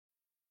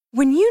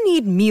When you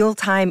need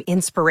mealtime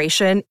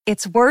inspiration,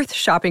 it's worth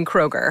shopping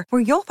Kroger,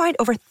 where you'll find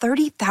over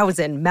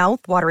 30,000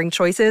 mouth-watering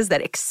choices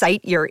that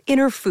excite your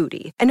inner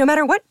foodie. And no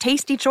matter what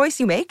tasty choice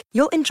you make,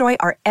 you'll enjoy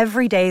our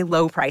everyday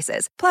low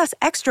prices, plus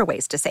extra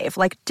ways to save,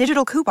 like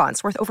digital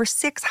coupons worth over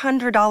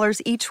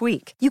 $600 each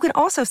week. You can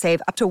also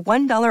save up to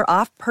 $1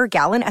 off per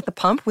gallon at the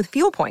pump with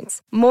fuel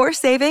points. More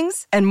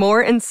savings and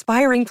more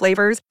inspiring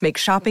flavors make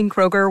shopping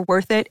Kroger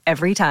worth it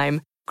every time.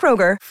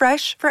 Kroger,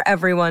 fresh for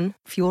everyone.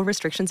 Fuel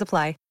restrictions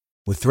apply.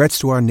 With threats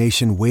to our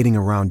nation waiting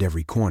around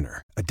every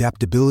corner,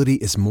 adaptability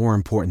is more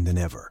important than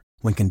ever.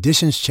 When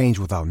conditions change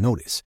without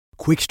notice,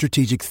 quick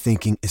strategic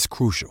thinking is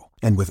crucial.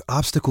 And with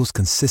obstacles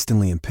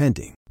consistently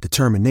impending,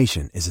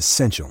 determination is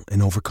essential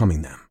in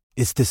overcoming them.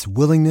 It's this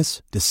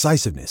willingness,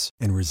 decisiveness,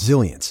 and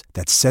resilience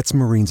that sets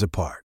Marines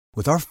apart.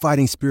 With our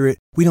fighting spirit,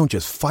 we don't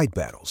just fight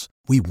battles,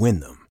 we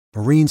win them.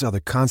 Marines are the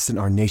constant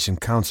our nation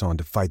counts on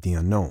to fight the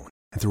unknown.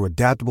 And through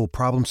adaptable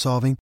problem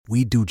solving,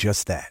 we do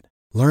just that.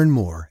 Learn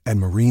more at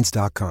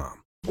Marines.com.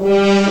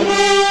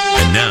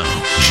 And now,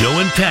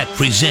 Joe and Pat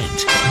present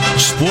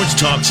Sports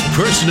Talk's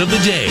Person of the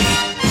Day.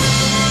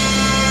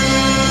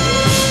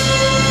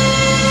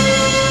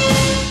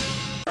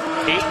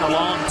 Ayton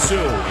along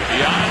two.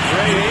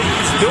 DeAndre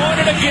Ayton's doing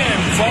it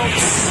again,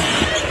 folks.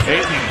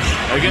 Ayton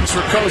against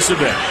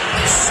Rakocevic.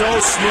 So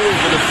smooth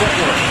with the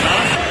footwork,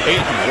 huh?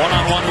 Ayton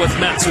one-on-one with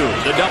Metu.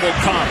 The double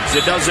comes.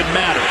 It doesn't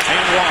matter.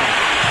 And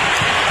one.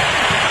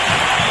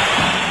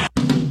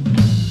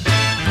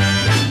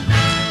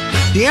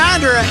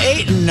 DeAndre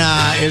Ayton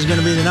is going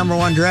to be the number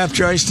one draft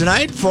choice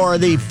tonight for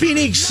the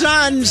Phoenix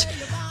Suns.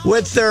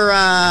 With their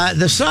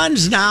the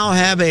Suns now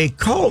have a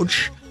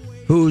coach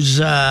who's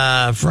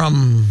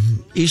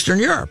from Eastern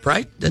Europe,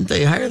 right? Didn't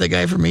they hire the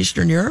guy from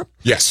Eastern Europe?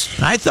 Yes.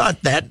 I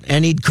thought that,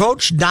 and he'd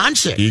coached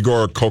Doncic.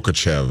 Igor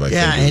Kokochev, I think.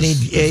 Yeah, and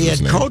he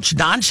had coached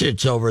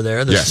Doncic over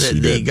there.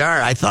 The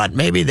guard. I thought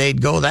maybe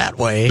they'd go that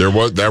way. There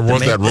was that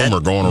rumor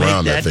going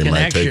around that they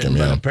might take him.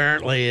 But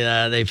apparently,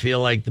 they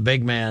feel like the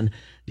big man,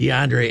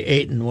 DeAndre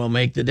Ayton, will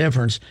make the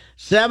difference.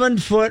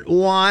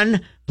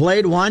 7'1",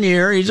 played 1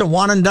 year. He's a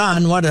one and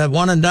done.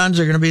 One and dones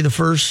are going to be the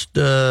first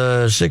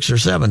 6 or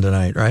 7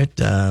 tonight, right?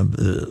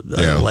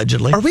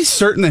 Allegedly. Are we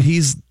certain that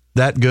he's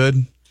that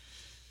good?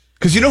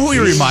 Because you know who he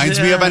reminds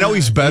me of? I know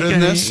he's better than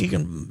this. He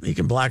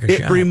can block a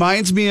shot. It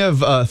reminds me of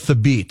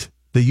Thabit,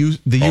 the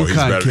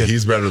UConn kid.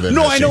 He's better than.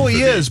 No, I know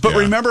he is. But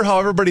remember how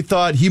everybody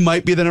thought he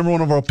might be the number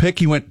one overall pick?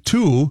 He went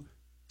to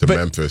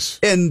Memphis,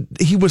 and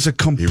he was a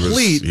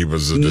complete. He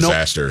was a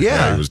disaster.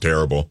 Yeah, he was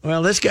terrible.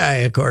 Well, this guy,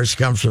 of course,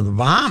 comes from the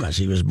Bahamas.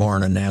 He was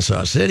born in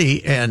Nassau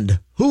City, and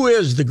who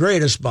is the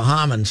greatest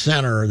Bahamian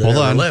center that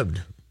ever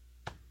lived?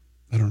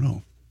 I don't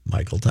know.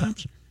 Michael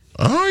Thompson.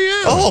 Oh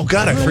yeah. Oh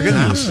God, I forget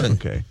Thompson.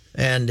 Okay.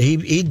 And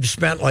he'd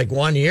spent like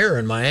 1 year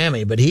in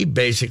Miami, but he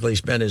basically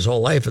spent his whole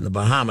life in the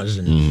Bahamas.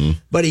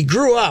 But he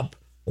grew up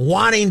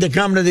wanting to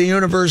come to the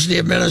University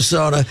of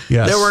Minnesota.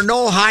 Yes. There were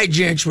no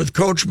hijinks with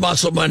Coach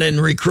Musselman in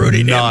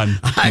recruiting him.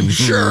 I'm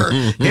sure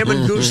him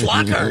and Goose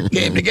Lockhart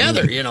came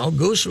together. You know,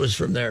 Goose was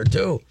from there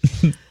too.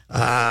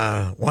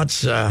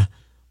 Once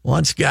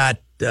got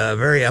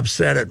very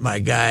upset at my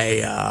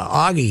guy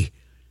Augie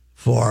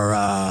for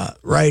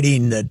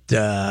writing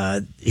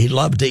that he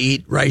loved to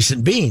eat rice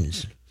and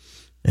beans.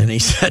 And he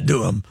said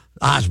to him,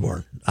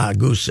 Osborne,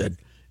 Goose said,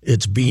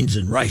 "It's beans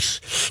and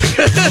rice."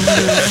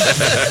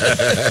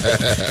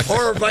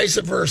 Or vice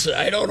versa.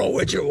 I don't know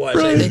which it was.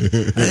 Really? I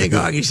think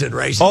Augie said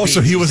rice and beans. So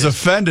he was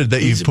offended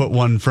that you put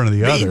one in front of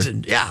the other.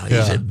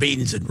 He said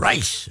beans and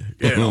rice.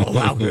 You know,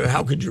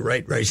 how could you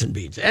write rice and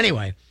beans?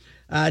 Anyway,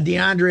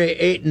 DeAndre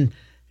Ayton,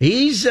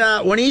 he's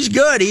when he's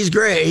good, he's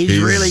great.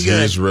 He's really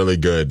good. He's really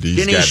good.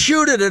 Can he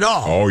shoot it at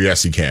all? Oh,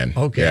 yes, he can.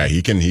 Okay. Yeah,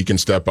 he can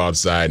step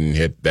outside and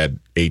hit that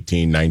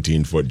 18,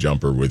 19-foot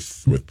jumper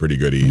with pretty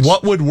good ease.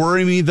 What would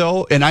worry me,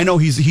 though, and I know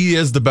he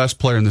is the best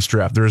player in this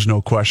draft, there is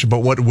no question, but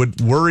what would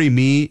worry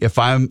me if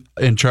I'm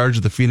in charge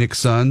of the Phoenix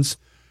Suns,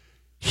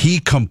 he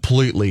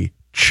completely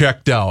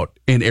checked out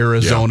in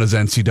Arizona's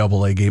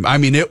NCAA game. I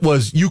mean, it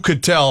was, you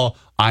could tell,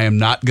 I am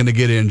not going to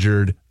get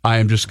injured. I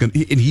am just going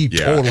to, and he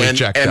totally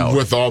checked out. And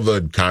with all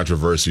the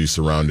controversy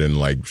surrounding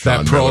like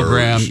Sean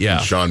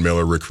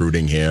Miller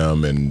recruiting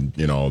him, and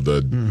you know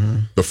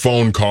the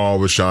phone call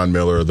with Sean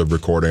Miller, the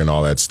recording, and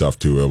all that stuff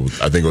too.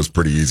 I think it was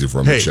pretty easy for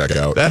him to check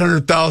out. That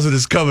 100,000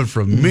 is coming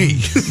from me.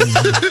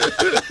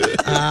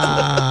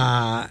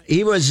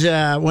 He was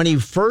when he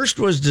first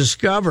was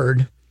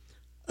discovered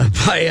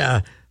by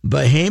a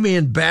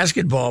Bahamian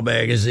basketball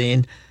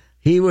magazine.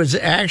 He was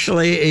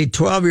actually a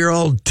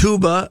 12-year-old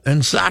tuba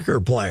and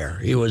soccer player.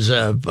 He was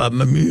a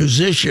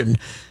musician,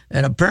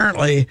 and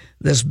apparently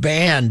this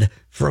band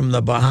from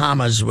the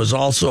Bahamas was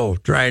also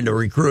trying to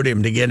recruit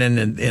him to get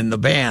in the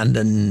band,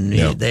 and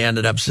they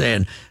ended up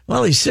saying,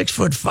 well, he's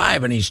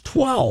 6'5" and he's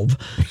 12,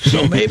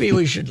 so maybe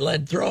we should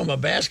throw him a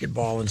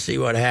basketball and see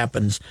what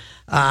happens.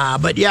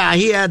 But yeah,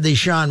 he had the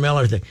Sean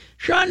Miller thing.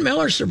 Sean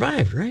Miller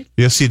survived, right?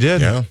 Yes, he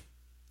did. Yeah.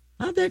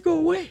 How'd that go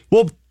away?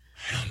 Well,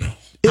 I don't know.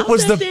 How'd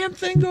that damn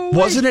thing go away?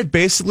 Wasn't it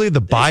basically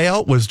the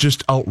buyout was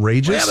just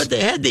outrageous? Yeah, but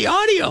they had the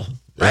audio,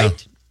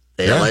 right?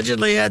 They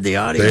allegedly had the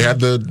audio. They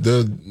had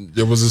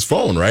it was his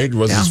phone, right?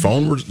 Was his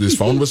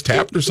phone was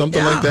tapped or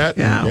something like that?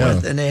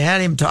 And they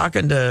had him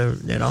talking to,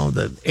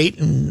 the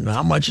Ayton,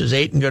 how much is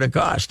Ayton going to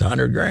cost?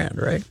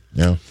 $100,000, right?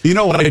 Yeah. You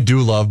know what I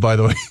do love, by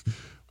the way?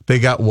 They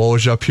got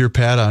Woj up here,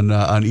 Pat, on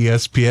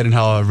ESPN, and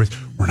how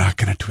we're not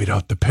going to tweet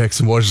out the picks.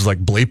 And Woj is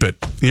like, bleep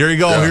it. Here you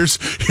go. Yeah.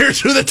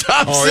 Here's who the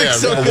top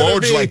six are.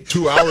 Woj, like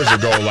 2 hours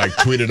ago,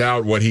 tweeted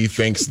out what he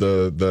thinks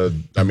and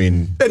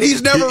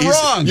he's never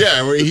wrong.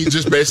 Yeah, he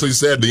just basically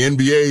said the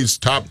NBA's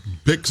top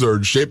picks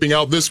are shaping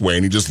out this way,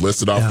 and he just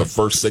listed off the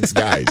first 6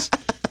 guys.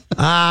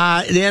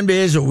 The NBA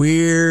is a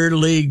weird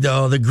league,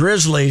 though. The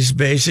Grizzlies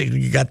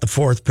basically got the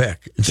 4th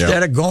pick.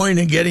 Instead of going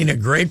and getting a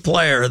great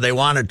player, they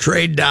want to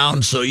trade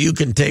down so you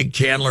can take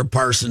Chandler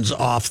Parsons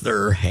off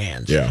their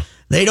hands. Yeah.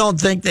 They don't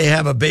think they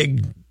have a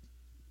big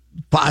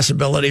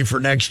possibility for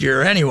next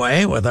year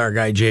anyway, with our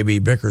guy J.B.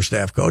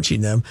 Bickerstaff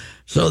coaching them.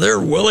 So they're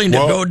willing to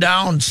go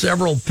down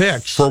several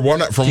picks. From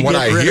what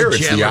I hear,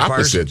 it's the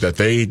opposite, that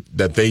they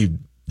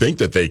think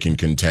that they can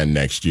contend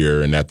next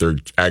year, and that they're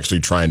actually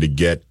trying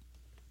to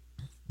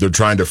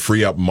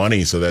free up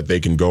money so that they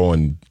can go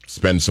and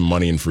spend some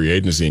money in free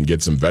agency and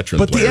get some veteran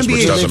players,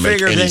 which doesn't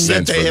make any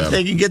sense for them. If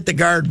they can get the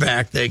guard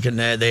back, they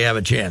have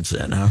a chance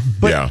then, huh?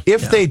 But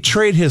if they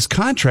trade his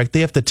contract,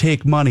 they have to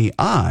take money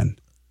on.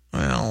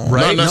 Well,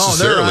 right? No,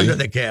 they're under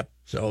the cap,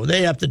 so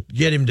they have to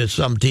get him to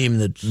some team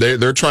that's...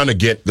 They're trying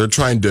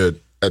to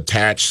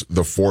attach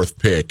the 4th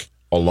pick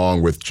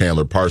along with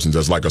Chandler Parsons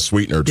as like a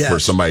sweetener for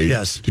somebody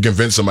to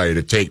convince somebody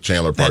to take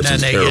Chandler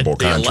Parsons' terrible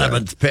contract. The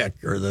 11th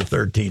pick or the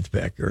 13th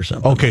pick or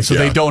something. Okay, so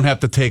they don't have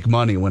to take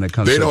money when it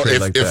comes to a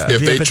trade like that. If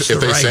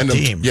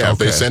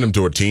they send him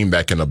to a team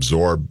that can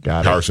absorb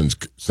Parsons'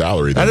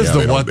 salary, then that is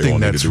the one thing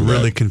that's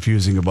really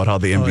confusing about how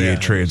the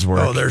NBA trades work.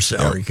 Oh, their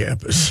salary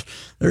cap is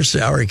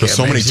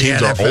so many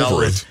teams are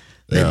over it.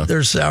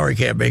 Their salary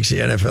cap makes the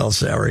NFL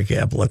salary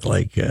cap look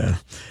like.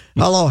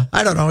 Although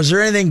I don't know, is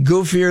there anything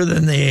goofier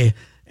than the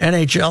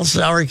NHL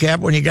salary cap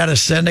when you got to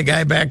send a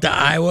guy back to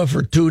Iowa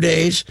for 2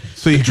 days?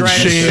 So you can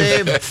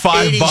save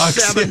 $5,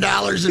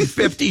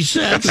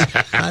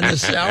 $87.50 on the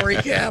salary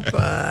cap.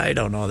 I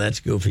don't know.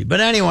 That's goofy.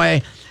 But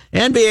anyway,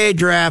 NBA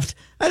draft.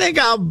 I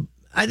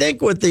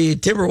think with the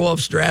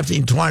Timberwolves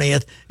drafting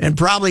 20th and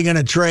probably going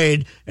to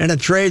trade, and a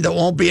trade that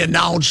won't be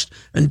announced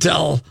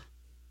until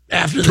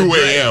after 2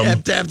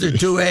 a.m. After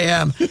 2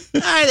 a.m.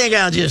 I think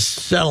I'll just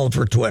settle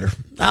for Twitter.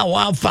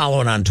 I'll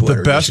follow it on Twitter.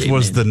 The best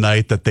was the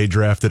night that they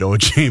drafted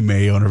O.J.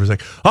 Mayo, and everyone's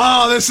like,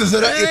 "Oh, this is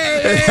it!"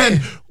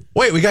 And then,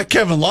 wait, we got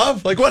Kevin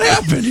Love. Like, what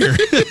happened here?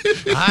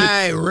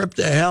 I ripped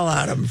the hell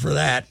out of him for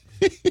that.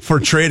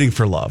 For trading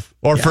for Love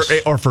or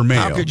for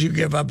Mayo. How could you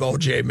give up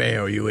O.J.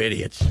 Mayo, you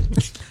idiots?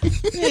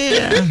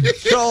 Yeah.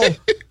 So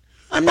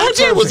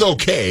O.J. was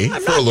okay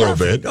for a little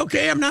bit.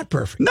 Okay, I'm not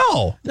perfect.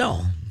 No.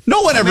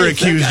 No one ever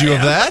accused you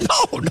of that.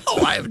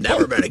 No, I've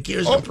never been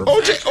accused of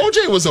perfection.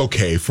 OJ was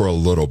okay for a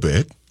little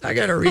bit. I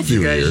got to read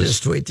you guys this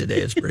tweet today.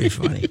 It's pretty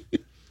funny.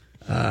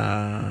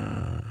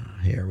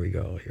 Here we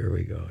go.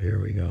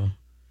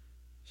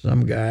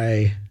 Some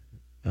guy,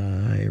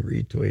 I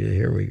retweeted.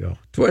 Here we go.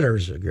 Twitter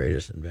is the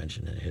greatest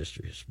invention in the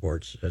history of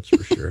sports. That's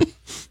for sure.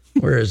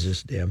 Where is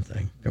this damn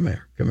thing? Come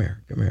here.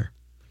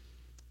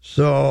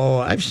 So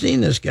I've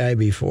seen this guy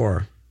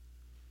before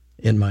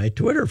in my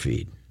Twitter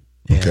feed.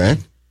 Okay.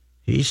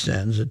 He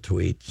sends a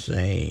tweet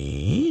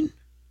saying,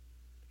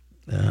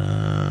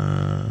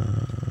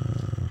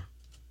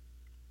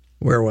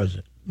 where was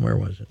it?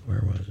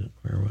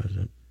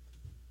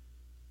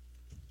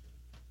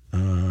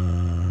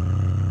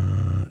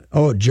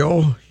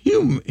 Joe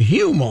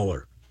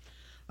Huemoller.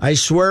 I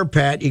swear,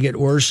 Pat, you get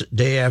worse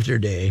day after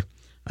day.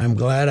 I'm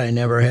glad I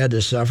never had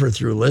to suffer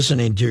through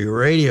listening to your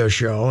radio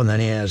show. And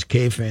then he has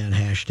KFan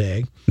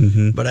hashtag.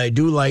 Mm-hmm. But I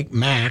do like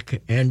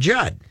Mac and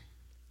Judd.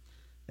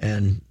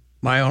 And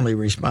my only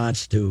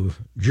response to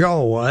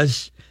Joe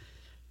was,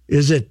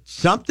 is it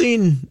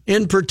something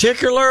in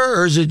particular,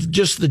 or is it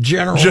just the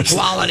general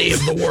quality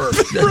of the work?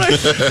 Right.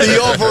 The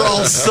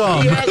overall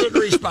sum. He hasn't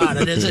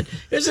responded. Is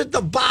it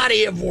the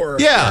body of work?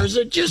 Yeah. Or is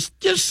it just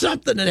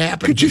something that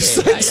happened Could you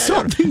today? say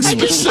something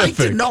specific? I just like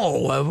to know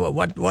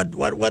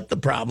what the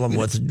problem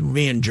with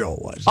me and Joe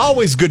was.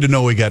 Always good to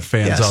know we got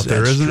fans out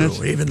there, isn't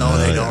it? Even though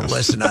they don't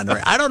listen on the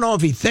radio. I don't know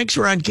if he thinks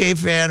we're on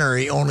KFan or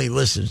he only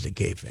listens to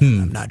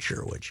KFan. I'm not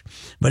sure which.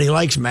 But he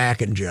likes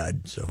Mac and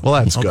Judd. So. Well,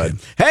 that's good.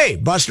 Hey,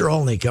 Buster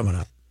Olney coming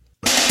up.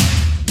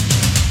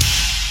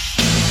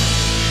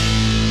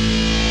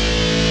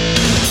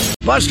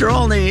 Buster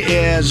Olney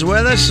is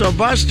with us. So,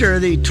 Buster,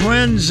 the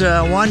Twins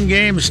one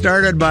game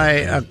started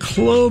by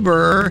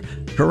Kluber,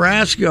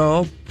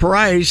 Carrasco,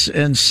 Price,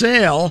 and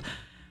Sale.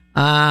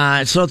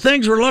 So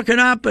things were looking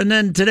up, and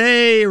then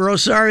today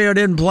Rosario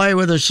didn't play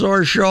with a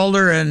sore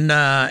shoulder, and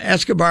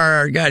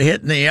Escobar got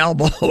hit in the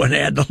elbow and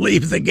had to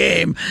leave the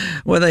game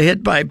with a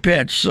hit by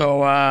pitch.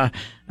 So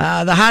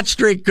the hot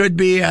streak could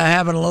be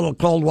having a little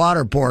cold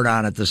water poured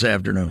on it this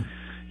afternoon.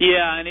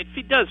 Yeah, and it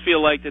does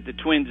feel like that the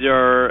Twins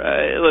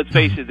are, let's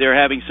face it, they're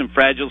having some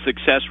fragile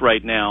success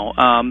right now.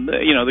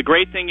 The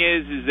great thing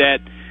is that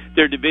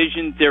their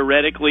division,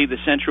 theoretically, the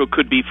Central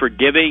could be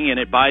forgiving, and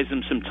it buys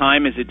them some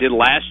time as it did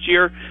last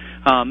year.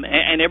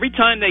 And every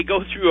time they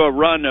go through a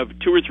run of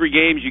 2 or 3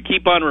 games, you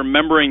keep on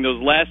remembering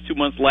those last 2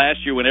 months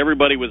last year when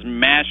everybody was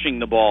mashing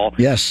the ball.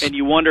 Yes. And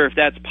you wonder if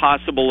that's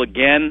possible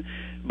again.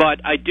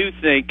 But I do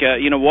think,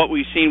 what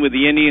we've seen with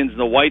the Indians and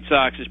the White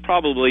Sox is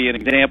probably an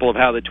example of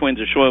how the Twins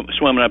are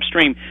swimming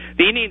upstream.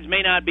 The Indians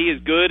may not be as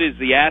good as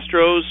the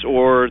Astros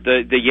or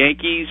the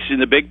Yankees in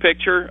the big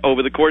picture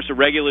over the course of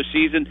regular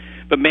season,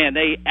 but, man,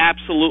 they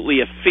absolutely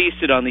have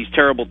feasted on these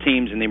terrible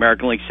teams in the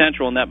American League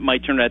Central, and that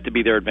might turn out to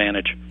be their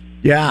advantage.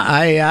 Yeah,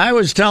 I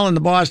was telling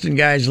the Boston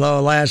guys, though,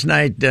 last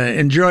night,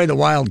 enjoy the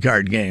wild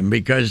card game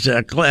because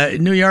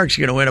New York's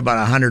going to win about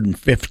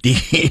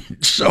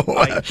 115. So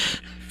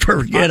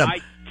forget them. I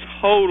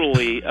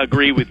totally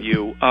agree with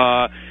you.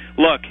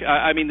 Look,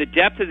 I mean, the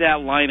depth of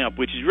that lineup,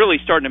 which is really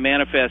starting to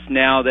manifest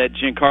now that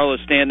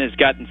Giancarlo Stanton has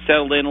gotten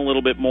settled in a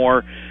little bit more,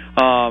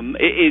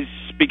 is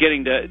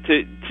beginning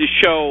to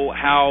show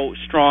how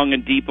strong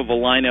and deep of a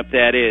lineup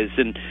that is.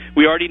 And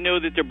we already know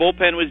that their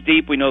bullpen was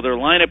deep. We know their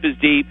lineup is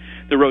deep.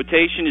 The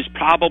rotation is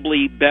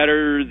probably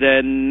better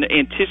than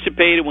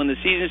anticipated when the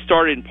season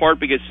started, in part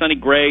because Sonny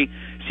Gray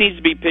seems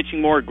to be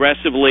pitching more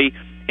aggressively.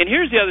 And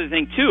here's the other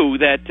thing, too,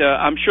 that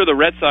I'm sure the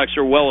Red Sox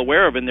are well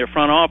aware of in their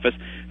front office.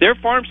 Their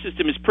farm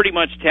system is pretty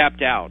much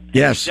tapped out.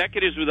 Yes.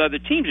 Executives with other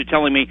teams are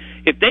telling me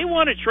if they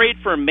want to trade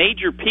for a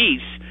major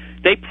piece,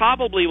 they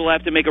probably will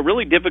have to make a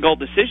really difficult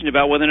decision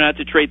about whether or not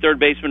to trade third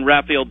baseman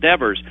Rafael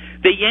Devers.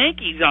 The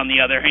Yankees, on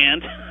the other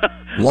hand,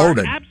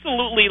 loaded. are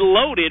absolutely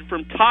loaded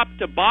from top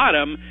to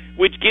bottom,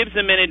 which gives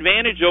them an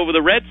advantage over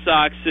the Red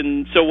Sox.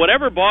 And so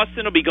whatever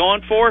Boston will be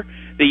going for,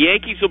 the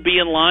Yankees will be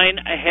in line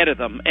ahead of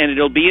them, and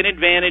it'll be an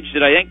advantage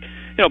that I think,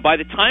 by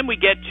the time we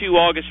get to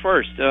August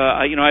 1st,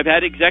 I've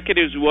had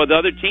executives with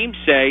other teams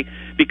say,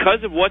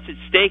 because of what's at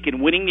stake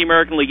in winning the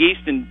American League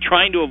East and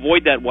trying to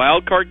avoid that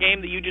wild card game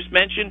that you just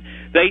mentioned,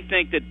 they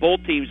think that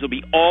both teams will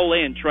be all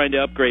in trying to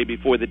upgrade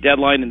before the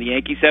deadline, and the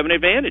Yankees have an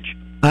advantage.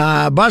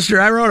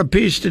 Buster, I wrote a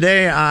piece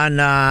today on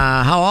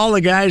how all the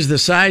guys the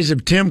size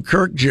of Tim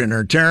Kirkjian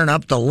are tearing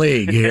up the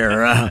league here.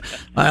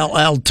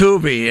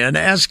 Altuve and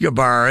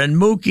Escobar and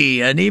Mookie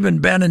and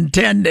even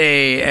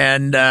Benintendi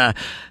and,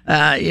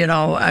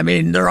 I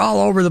mean, they're all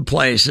over the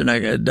place. And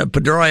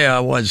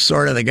Pedroia was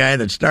sort of the guy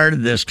that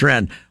started this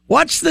trend.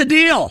 What's the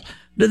deal?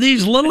 Do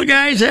these little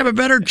guys have a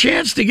better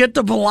chance to get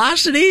the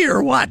velocity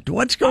or what?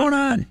 What's going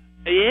on?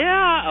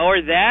 Yeah, or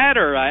that,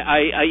 or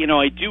I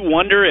do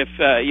wonder if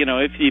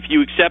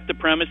you accept the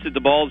premise that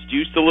the ball is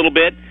juiced a little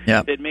bit,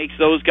 yep, it makes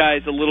those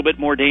guys a little bit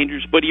more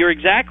dangerous. But you're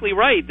exactly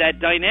right. That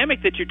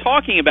dynamic that you're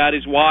talking about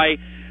is why,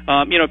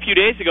 a few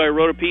days ago I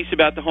wrote a piece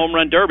about the home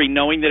run derby,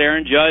 knowing that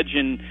Aaron Judge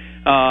and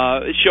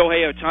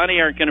Shohei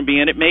Ohtani aren't going to be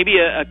in it. Maybe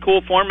a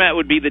cool format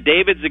would be the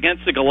Davids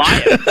against the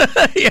Goliaths.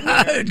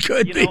 Yeah, it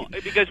could be.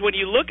 Because when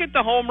you look at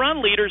the home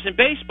run leaders in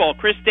baseball,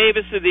 Chris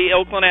Davis of the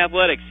Oakland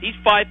Athletics, he's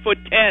 5'10".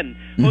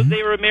 Mm-hmm.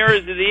 Jose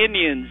Ramirez of the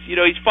Indians, he's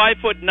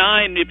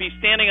 5'9" if he's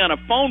standing on a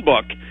phone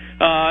book.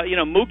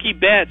 Mookie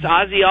Betts,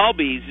 Ozzie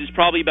Albies is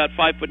probably about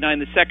 5'9",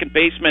 the second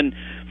baseman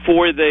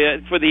for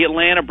the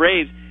Atlanta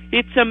Braves.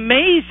 It's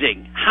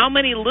amazing how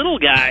many little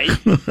guys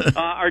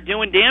are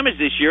doing damage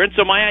this year. And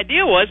so my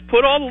idea was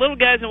put all the little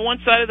guys on one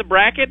side of the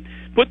bracket,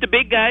 put the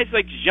big guys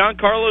like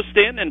Giancarlo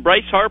Stanton and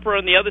Bryce Harper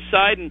on the other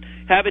side, and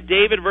have a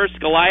David versus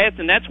Goliath.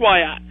 And that's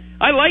why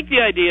I like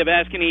the idea of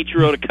asking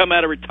Ichiro to come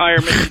out of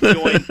retirement and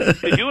join.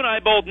 Because you and I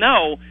both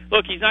know,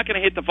 look, he's not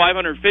going to hit the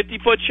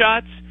 550-foot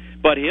shots,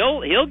 but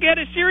he'll get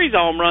a series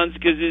of home runs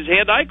because his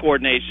hand-eye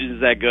coordination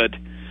is that good.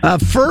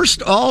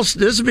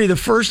 This will be the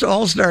first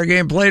All-Star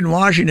game played in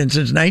Washington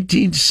since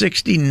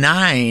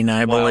 1969,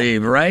 I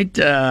believe, right?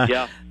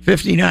 Yeah.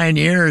 59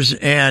 years.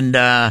 And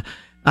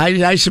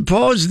I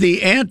suppose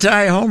the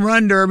anti-home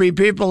run derby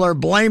people are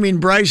blaming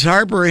Bryce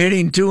Harper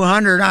hitting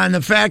 200 on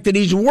the fact that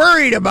he's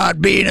worried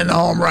about being in the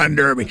home run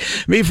derby.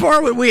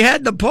 Before we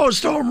had the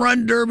post-home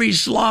run derby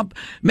slump,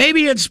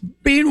 maybe it's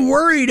being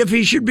worried if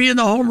he should be in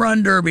the home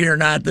run derby or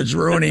not that's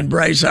ruining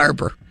Bryce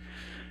Harper.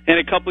 And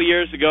a couple of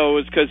years ago, it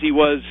was because he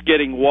was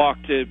getting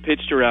walked,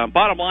 pitched around.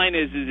 Bottom line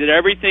is that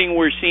everything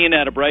we're seeing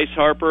out of Bryce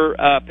Harper,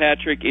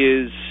 Patrick,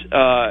 is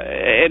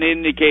an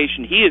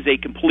indication he is a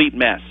complete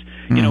mess.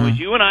 Mm-hmm. As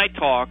you and I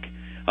talk,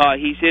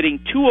 he's hitting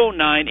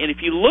 209, and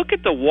if you look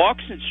at the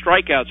walks and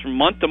strikeouts from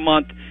month to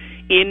month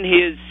in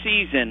his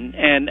season,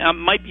 and I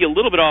might be a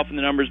little bit off in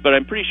the numbers, but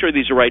I'm pretty sure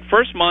these are right.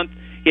 First month,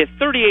 he had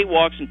 38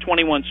 walks and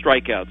 21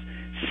 strikeouts.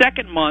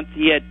 Second month,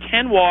 he had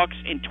 10 walks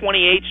and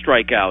 28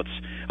 strikeouts.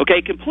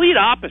 Okay, complete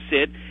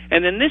opposite.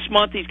 And then this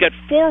month, he's got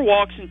 4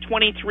 walks and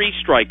 23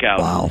 strikeouts.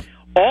 Wow.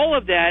 All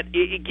of that,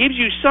 it gives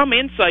you some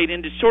insight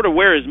into sort of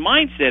where his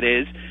mindset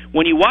is.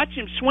 When you watch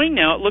him swing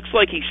now, it looks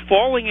like he's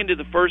falling into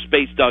the first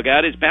base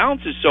dugout. His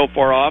balance is so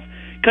far off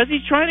because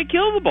he's trying to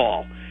kill the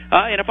ball.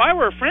 And if I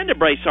were a friend of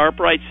Bryce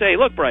Harper, I'd say,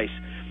 look, Bryce,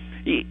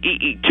 3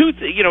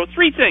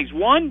 things.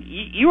 1,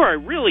 you are a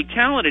really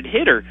talented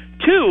hitter.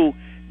 2,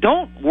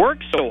 don't work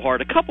so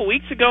hard. A couple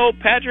weeks ago,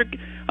 Patrick,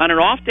 on an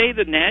off day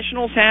the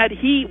Nationals had,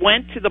 he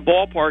went to the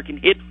ballpark and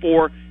hit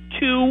for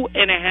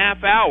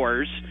 2.5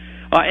 hours.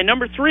 And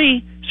number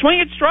 3,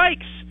 swing at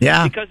strikes.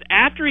 Yeah. Because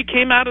after he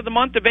came out of the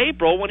month of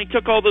April, when he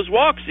took all those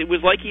walks, it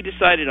was like he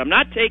decided, I'm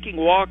not taking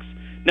walks.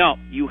 No,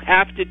 you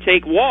have to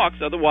take walks,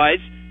 otherwise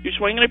you're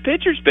swinging at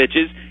pitcher's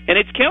pitches, and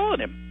it's killing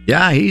him.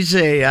 Yeah, he's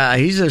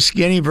a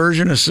skinny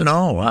version of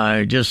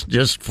Sano,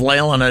 just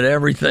flailing at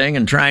everything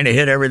and trying to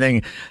hit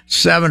everything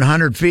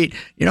 700 feet.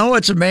 You know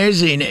what's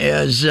amazing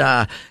is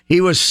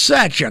he was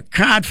such a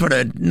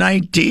confident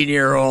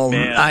 19-year-old.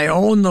 Man. I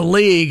own the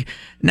league.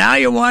 Now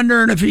you're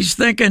wondering if he's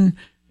thinking,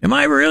 am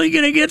I really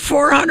going to get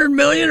 $400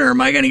 million or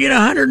am I going to get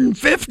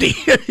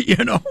 $150?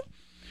 You know.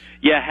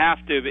 You have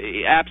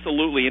to,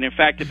 absolutely. And in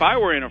fact, if I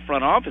were in a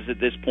front office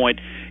at this point,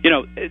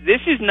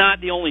 this is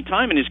not the only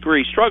time in his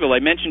career he struggled. I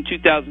mentioned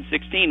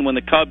 2016 when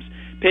the Cubs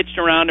pitched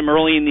around him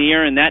early in the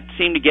year, and that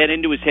seemed to get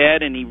into his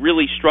head, and he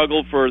really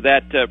struggled for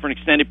that for an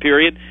extended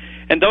period.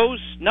 And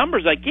those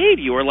numbers I gave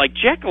you are like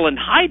Jekyll and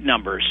Hyde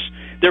numbers.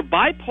 They're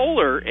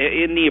bipolar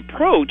in the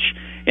approach.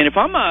 And if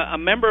I'm a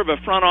member of a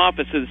front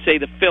office of, say,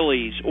 the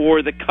Phillies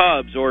or the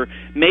Cubs or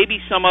maybe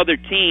some other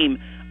team,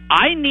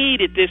 I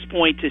need at this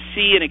point to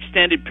see an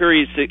extended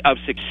period of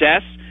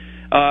success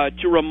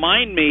to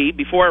remind me,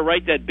 before I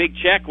write that big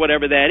check,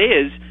 whatever that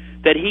is,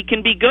 that he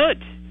can be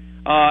good.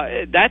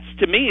 That's,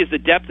 to me, is the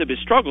depth of his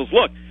struggles.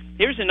 Look,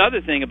 here's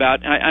another thing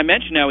about, I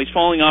mentioned how he's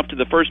falling off to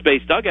the first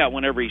base dugout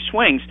whenever he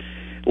swings.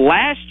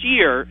 Last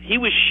year, he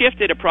was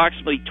shifted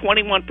approximately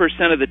 21%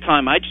 of the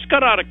time. I just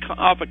got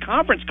off a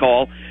conference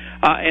call,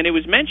 and it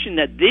was mentioned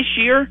that this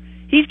year,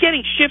 he's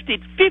getting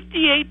shifted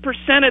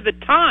 58% of the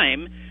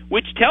time,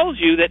 which tells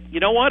you that,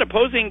 you know what,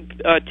 opposing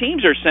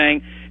teams are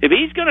saying, if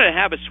he's going to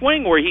have a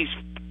swing where he's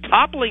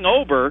toppling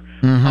over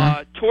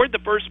toward the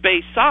first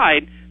base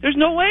side, there's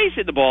no way he's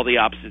hitting the ball the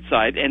opposite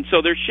side. And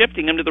so they're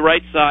shifting him to the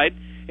right side,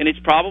 and it's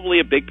probably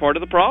a big part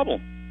of the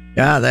problem.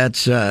 Yeah,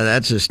 that's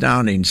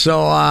astounding.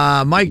 So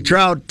Mike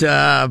Trout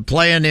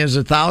playing his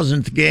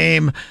 1,000th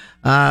game.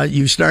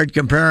 You start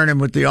comparing him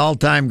with the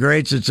all-time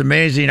greats. It's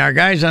amazing. Our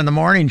guys on the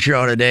morning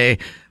show today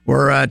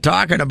were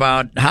talking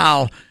about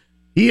how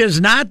he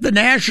is not the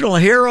national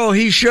hero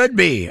he should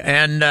be,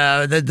 and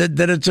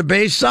that it's a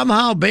base.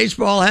 Somehow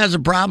baseball has a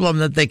problem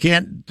that they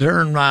can't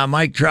turn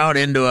Mike Trout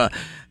into a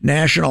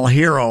national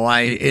hero.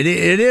 It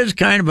is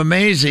kind of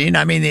amazing.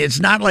 I mean, it's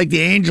not like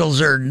the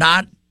Angels are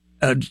not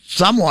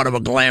somewhat of a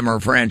glamour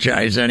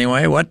franchise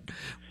anyway.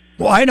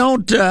 Why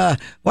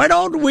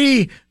don't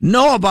we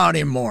know about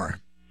him more?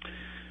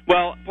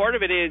 Well, part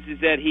of it is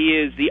that he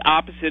is the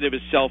opposite of a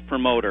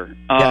self-promoter.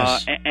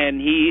 Yes. And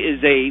he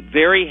is a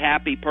very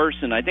happy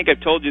person. I think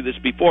I've told you this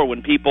before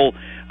when people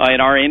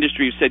in our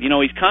industry have said,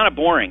 he's kind of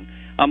boring.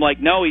 I'm like,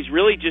 no, he's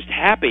really just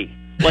happy.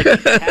 Like,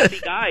 he's a happy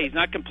guy. He's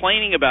not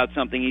complaining about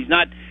something. He's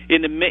not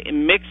in the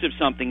mix of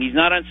something. He's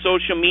not on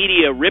social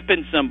media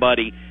ripping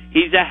somebody.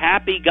 He's a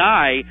happy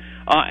guy.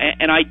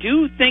 And I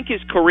do think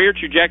his career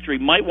trajectory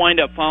might wind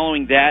up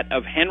following that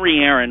of Henry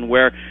Aaron,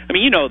 where, I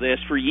mean, you know this,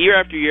 for year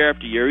after year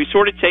after year, he's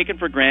sort of taken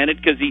for granted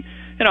because you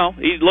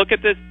look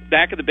at the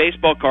back of the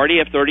baseball card, he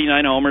had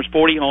 39 homers,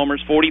 40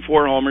 homers,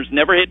 44 homers,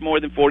 never hit more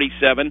than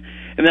 47,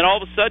 and then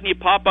all of a sudden you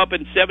pop up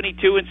in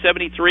 72 and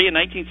 73 and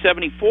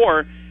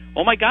 1974,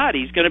 oh my God,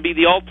 he's going to be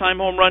the all-time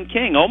home run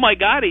king. Oh my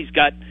God, he's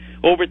got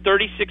over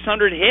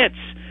 3,600 hits.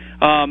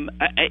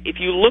 If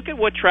you look at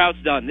what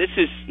Trout's done, this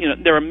is,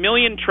 there are a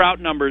million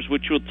Trout numbers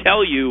which will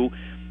tell you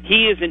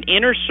he is an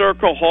inner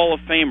circle Hall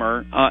of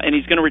Famer, and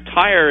he's going to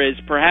retire as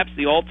perhaps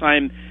the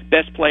all-time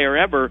best player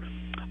ever.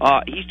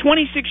 He's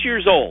 26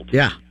 years old.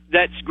 Yeah.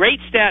 That's great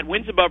stat,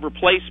 wins above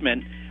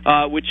replacement,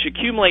 which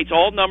accumulates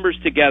all numbers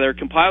together,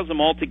 compiles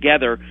them all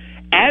together.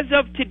 As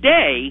of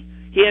today,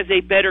 he has a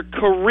better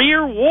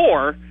career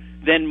WAR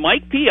than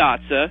Mike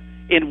Piazza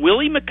and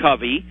Willie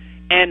McCovey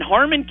and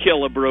Harmon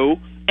Killebrew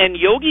and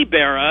Yogi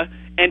Berra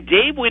and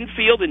Dave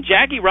Winfield and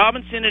Jackie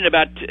Robinson and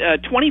about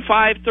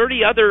 25,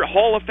 30 other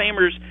Hall of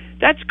Famers.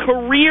 That's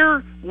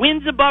career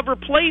wins above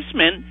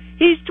replacement.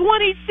 He's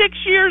 26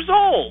 years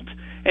old.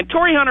 And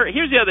Torrey Hunter,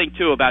 here's the other thing,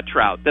 too, about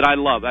Trout that I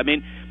love. I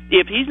mean,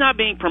 if he's not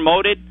being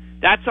promoted,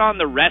 that's on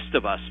the rest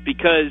of us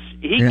because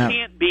he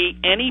can't be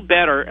any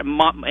better,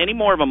 any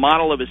more of a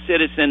model of a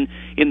citizen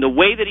in the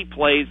way that he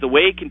plays, the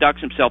way he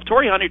conducts himself.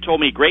 Torrey Hunter told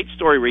me a great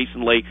story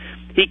recently.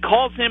 He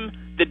calls him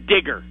the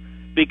digger.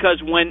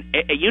 Because when,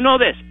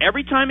 this,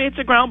 every time he hits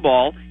a ground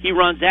ball, he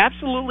runs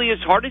absolutely as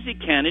hard as he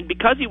can, and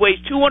because he weighs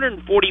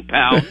 240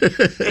 pounds,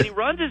 and he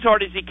runs as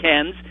hard as he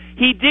can,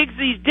 he digs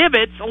these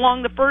divots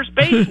along the first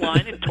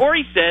baseline, and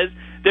Torrey says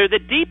they're the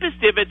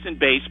deepest divots in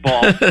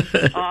baseball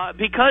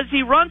because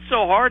he runs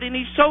so hard and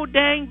he's so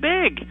dang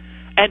big.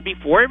 And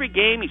before every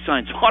game, he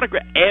signs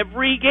autographs.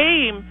 Every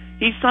game,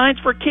 he signs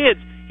for kids.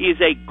 He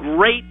is a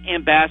great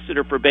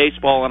ambassador for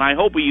baseball, and I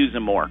hope we use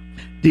him more.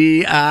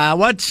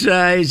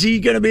 Is he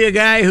going to be a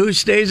guy who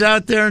stays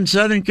out there in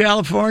Southern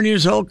California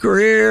his whole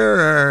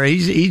career, or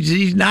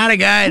he's not a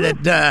guy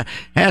that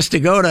has to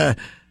go to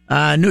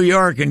New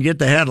York and get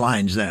the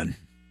headlines then?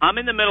 I'm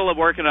in the middle of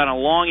working on a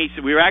long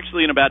we were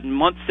actually in about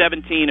month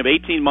 17 of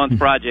 18-month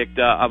project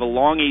of a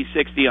long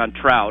E60 on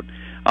Trout.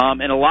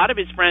 And a lot of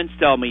his friends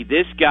tell me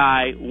this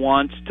guy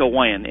wants to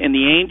win. And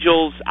the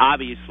Angels,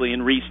 obviously,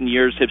 in recent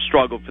years have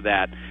struggled for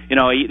that,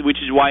 which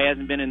is why he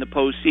hasn't been in the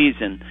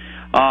postseason.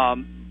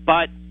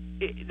 But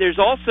there's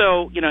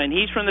also, and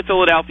he's from the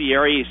Philadelphia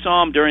area. You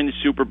saw him during the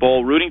Super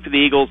Bowl, rooting for the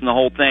Eagles and the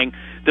whole thing.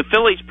 The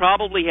Phillies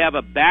probably have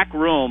a back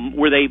room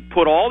where they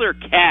put all their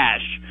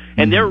cash,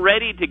 and they're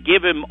ready to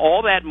give him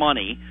all that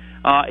money.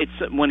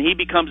 It's when he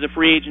becomes a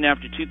free agent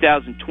after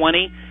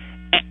 2020.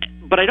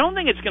 But I don't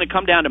think it's going to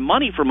come down to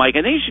money for Mike.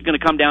 I think it's just going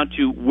to come down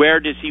to where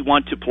does he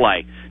want to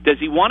play. Does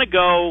he want to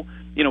go,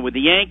 with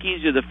the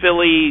Yankees or the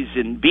Phillies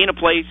and be in a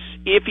place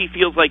if he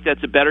feels like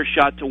that's a better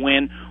shot to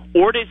win?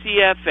 Or does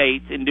he have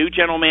faith in new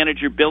general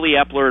manager Billy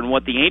Epler and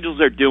what the Angels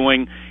are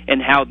doing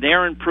and how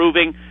they're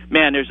improving?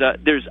 Man,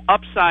 there's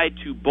upside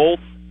to both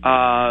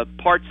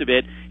parts of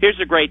it. Here's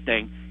the great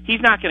thing. He's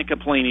not going to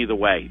complain either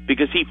way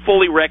because he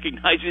fully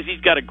recognizes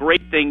he's got a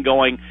great thing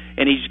going,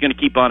 and he's going to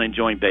keep on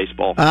enjoying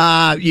baseball.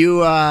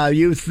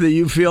 You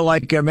feel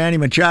like Manny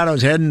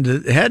Machado's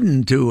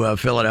heading to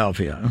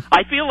Philadelphia?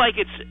 I feel like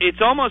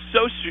it's almost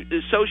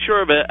so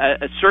sure of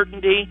a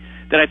certainty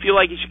that I feel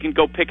like he can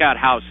go pick out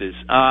houses.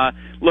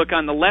 Look,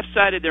 on the left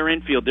side of their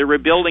infield, their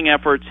rebuilding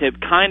efforts have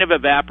kind of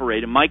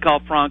evaporated.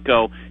 Maikel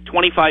Franco,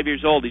 25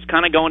 years old, he's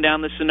kind of going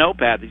down the Sano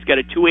path. He's got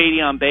a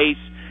 280 on base.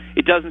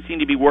 It doesn't seem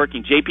to be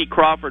working. J.P.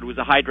 Crawford was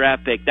a high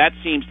draft pick. That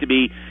seems to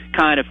be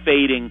kind of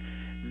fading.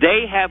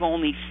 They have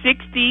only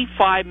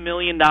 $65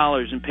 million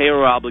in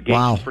payroll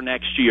obligations for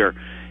next year,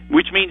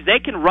 which means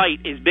they can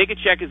write as big a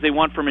check as they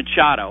want for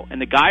Machado.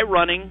 And the guy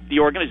running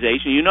the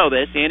organization, you know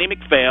this, Andy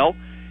McPhail,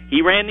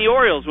 he ran the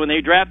Orioles when they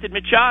drafted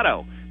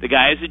Machado. The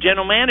guy is the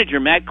general manager,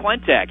 Matt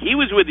Klentak. He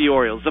was with the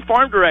Orioles. The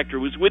farm director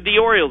was with the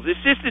Orioles. The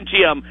assistant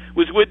GM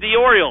was with the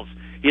Orioles.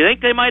 You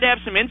think they might have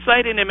some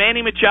insight into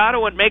Manny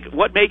Machado and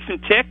what makes him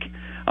tick?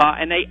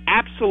 And they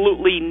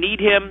absolutely need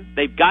him.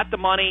 They've got the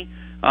money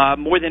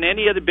more than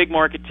any other big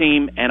market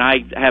team, and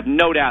I have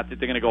no doubt that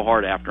they're going to go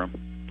hard after him.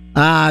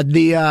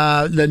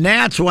 The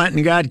Nats went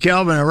and got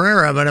Kelvin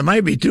Herrera, but it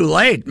might be too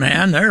late,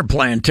 man. They're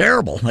playing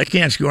terrible. They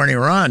can't score any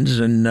runs,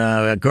 and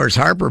of course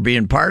Harper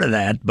being part of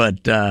that.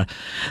 But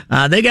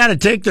they got to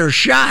take their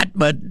shot.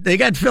 But they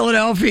got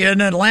Philadelphia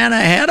and Atlanta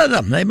ahead of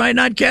them. They might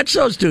not catch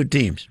those two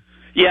teams.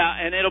 Yeah,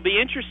 and it'll be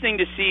interesting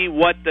to see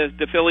what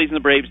the Phillies and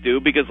the Braves do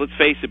because, let's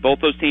face it,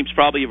 both those teams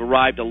probably have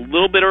arrived a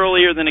little bit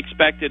earlier than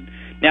expected.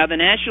 Now, the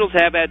Nationals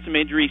have had some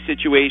injury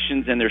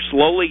situations, and they're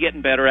slowly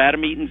getting better.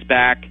 Adam Eaton's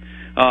back.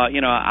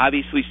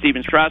 Obviously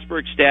Steven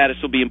Strasburg's status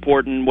will be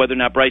important. Whether or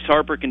not Bryce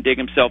Harper can dig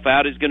himself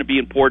out is going to be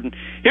important.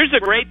 Here's the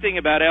great thing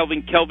about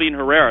Kelvin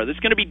Herrera. This is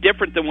going to be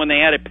different than when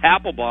they had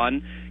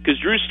Papelbon because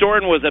Drew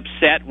Storen was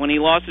upset when he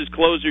lost his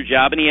closer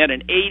job, and he had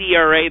an 8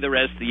 ERA the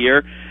rest of the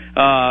year.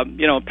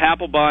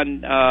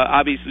 Papelbon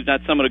obviously is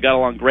not someone who got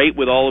along great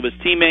with all of his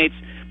teammates.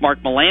 Mark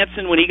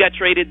Melancon, when he got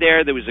traded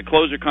there was a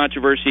closer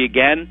controversy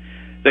again.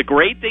 The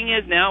great thing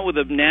is now with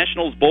the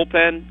Nationals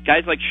bullpen,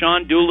 guys like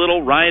Sean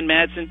Doolittle, Ryan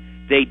Madsen,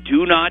 they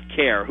do not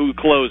care who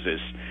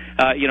closes.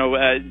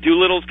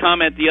 Doolittle's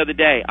comment the other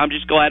day, I'm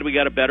just glad we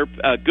got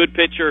a good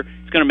pitcher.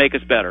 It's going to make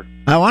us better.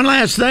 One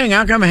last thing.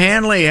 How come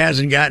Hanley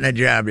hasn't gotten a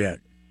job yet?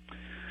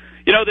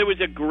 There was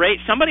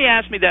somebody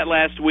asked me that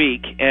last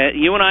week.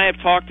 You and I have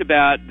talked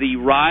about the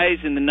rise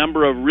in the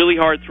number of really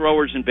hard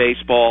throwers in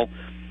baseball.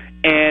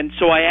 And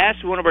so I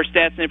asked one of our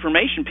stats and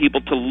information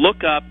people to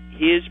look up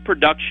his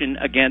production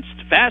against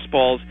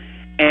fastballs.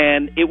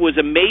 And it was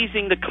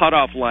amazing, the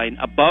cutoff line,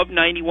 above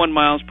 91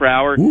 miles per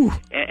hour. Ooh.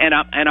 And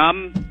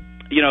I'm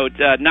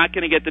not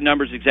going to get the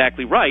numbers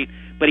exactly right,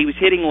 but he was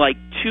hitting like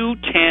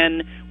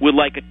 210 with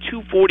like a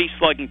 240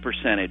 slugging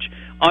percentage.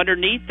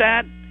 Underneath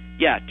that,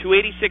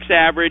 286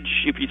 average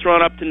if you throw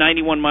it up to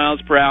 91 miles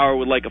per hour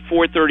with like a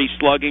 430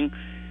 slugging.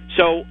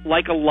 So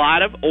like a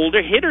lot of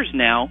older hitters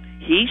now,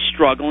 he's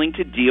struggling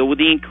to deal with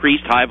the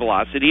increased high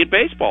velocity in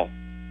baseball.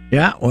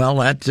 Yeah, well,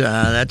 that's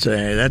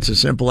a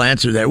simple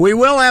answer there. We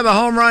will have a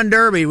home run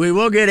derby. We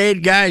will get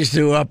 8 guys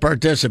to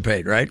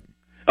participate, right?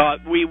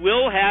 We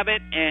will have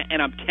it,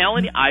 and I'm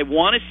telling you, I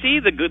want to see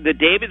the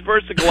David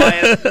versus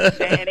Goliath.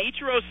 And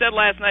Ichiro said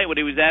last night when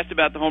he was asked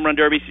about the home run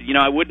derby, he said,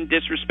 I wouldn't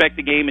disrespect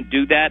the game and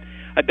do that.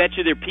 I bet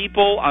you there are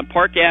people on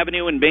Park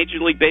Avenue in Major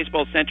League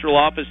Baseball Central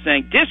Office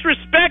saying,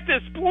 disrespect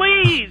us,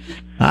 please.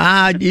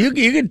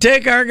 You can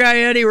take our guy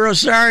Eddie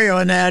Rosario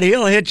in that.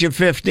 He'll hit you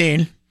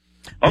 15.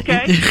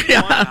 Okay.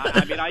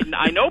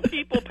 I know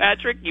people,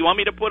 Patrick. You want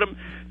me to put him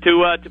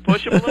to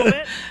push him a little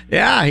bit?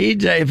 Yeah,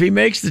 if he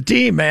makes the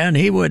team, man,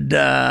 he would.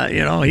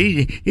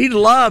 He'd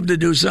love to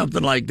do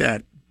something like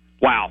that.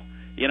 Wow.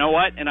 You know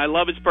what? And I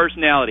love his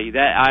personality.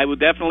 That I would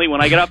definitely,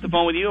 when I get off the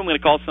phone with you, I'm going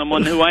to call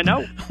someone who I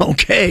know.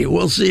 Okay,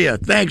 we'll see you.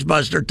 Thanks,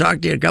 Buster.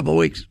 Talk to you in a couple of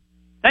weeks.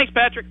 Thanks,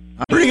 Patrick.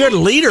 Pretty good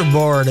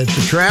leaderboard at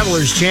the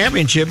Travelers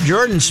Championship.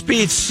 Jordan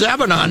Spieth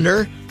 7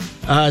 under.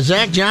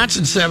 Zach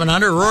Johnson 7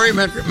 under, Rory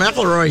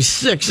McIlroy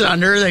 6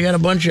 under. They got a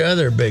bunch of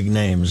other big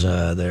names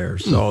there,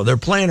 so they're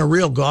playing a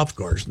real golf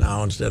course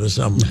now instead of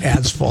some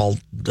asphalt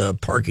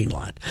parking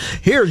lot.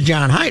 Here's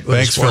John Haidt with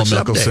Thanks, Phil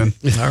Mickelson.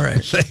 All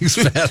right, thanks,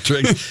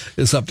 Patrick.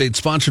 This update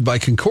sponsored by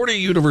Concordia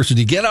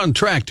University. Get on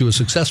track to a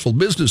successful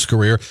business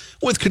career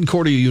with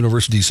Concordia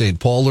University St.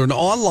 Paul. Learn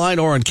online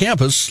or on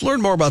campus.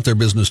 Learn more about their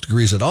business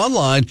degrees at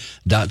online.csp.edu.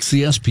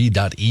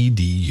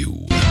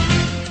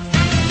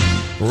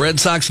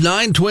 Red Sox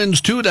 9, Twins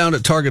 2 down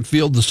at Target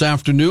Field this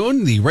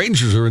afternoon. The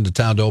Rangers are into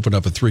town to open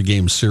up a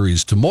 3-game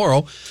series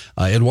tomorrow.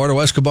 Eduardo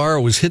Escobar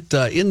was hit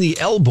in the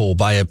elbow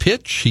by a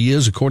pitch. He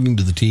is, according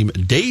to the team,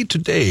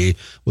 day-to-day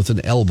with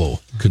an elbow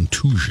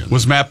contusion.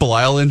 Was Matt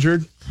Belisle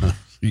injured?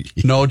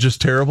 No,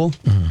 just terrible?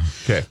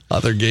 Okay.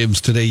 Other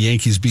games today,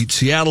 Yankees beat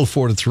Seattle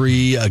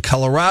 4-3.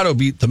 Colorado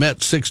beat the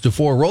Mets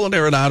 6-4. Roland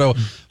Arenado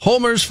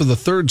homers for the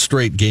third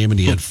straight game, and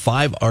he had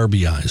 5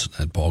 RBIs in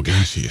that ball game.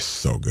 Gosh, he is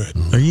so good.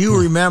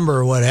 You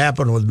remember what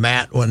happened with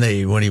Matt when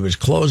he was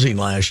closing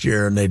last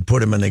year, and they'd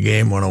put him in the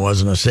game when it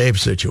wasn't a safe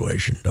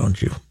situation, don't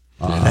you?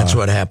 That's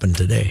what happened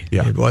today.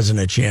 Yeah. It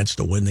wasn't a chance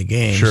to win the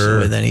game.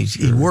 Sure. So then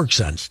he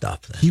works on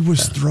stuff. Then. He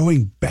was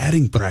throwing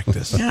batting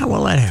practice. Yeah,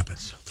 well, that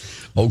happens.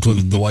 Oakland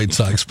and the White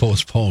Sox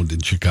postponed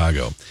in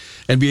Chicago.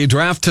 NBA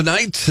draft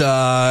tonight.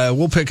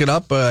 We'll pick it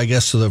up. I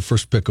guess the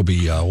first pick will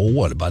be,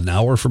 about an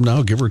hour from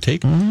now, give or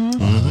take?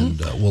 And,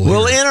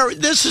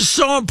 this is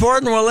so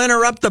important. We'll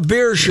interrupt the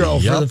beer show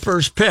for the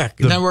first pick.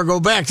 And then we'll go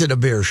back to the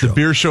beer show. The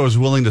beer show is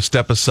willing to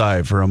step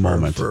aside for a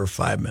moment. For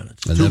 5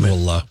 minutes. And then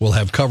we'll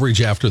have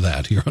coverage after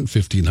that here on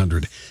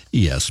 1500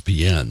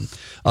 ESPN.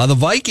 The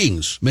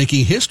Vikings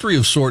making history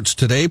of sorts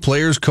today.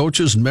 Players,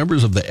 coaches, and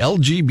members of the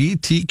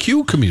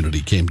LGBTQ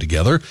community came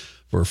together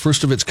for a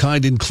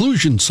first-of-its-kind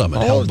inclusion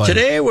summit held by...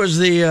 Today was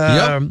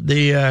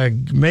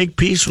the Make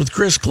Peace with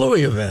Chris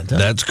Cluey event. Huh?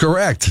 That's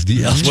correct.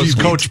 Was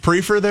Coach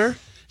Prefer there?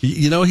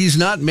 You know, he's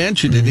not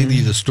mentioned in any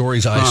of the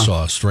stories I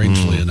saw,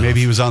 strangely enough. Maybe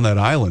he was on that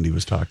island he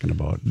was talking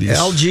about.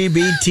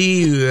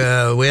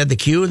 LGBT, we had the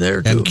Q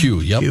there, too? And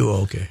Q, yep. Q,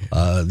 okay.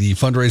 The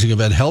fundraising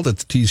event held at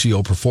the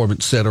TCO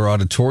Performance Center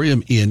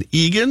Auditorium in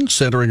Eagan,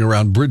 centering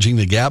around bridging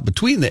the gap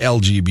between the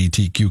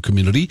LGBTQ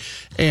community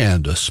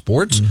and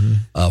sports.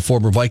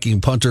 Former Viking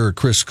punter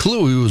Chris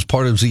Cluey was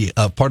part of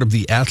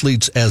the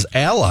Athletes as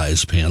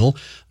Allies panel.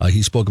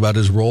 He spoke about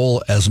his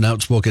role as an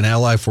outspoken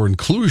ally for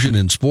inclusion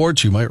in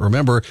sports. You might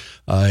remember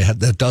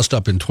had that dust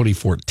up in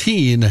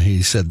 2014.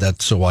 He said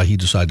that's why he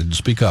decided to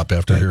speak up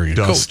after hearing a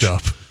coach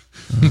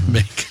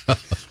make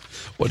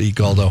what he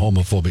called a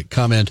homophobic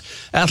comment.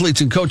 Athletes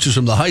and coaches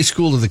from the high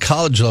school to the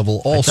college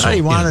level also. I thought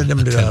he wanted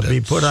them to be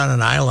put on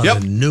an island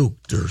and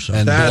nuked or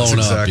something. And that's blown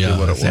exactly up,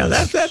 what it was. Yeah,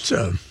 that's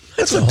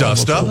a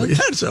dust up.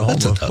 That's a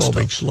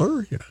homophobic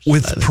slur. Yes.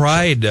 With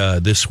Pride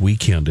this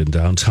weekend in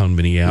downtown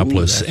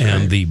Minneapolis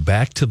and the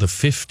Back to the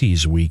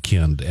 50s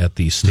weekend at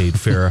the State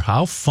Fair,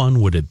 how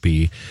fun would it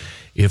be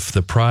if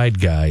the Pride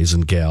guys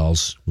and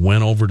gals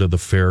went over to the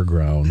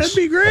fairgrounds? That'd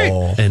be great.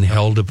 And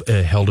held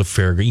a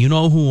fair. You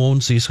know who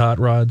owns these hot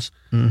rods?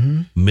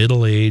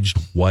 Middle-aged,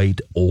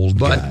 white, old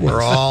guys.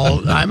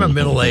 But I'm a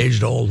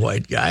middle-aged, old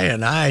white guy,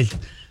 and I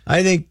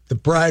think the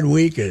Pride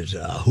Week is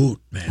a hoot,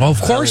 man. Well,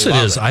 of course it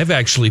is. I've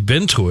actually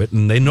been to it,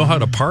 and they know how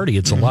to party.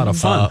 It's a lot of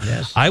fun.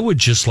 Yes. I would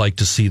just like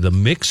to see the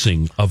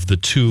mixing of the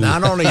two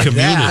Not only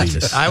communities.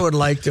 that, I would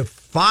like to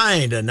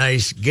find a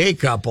nice gay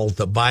couple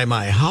to buy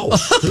my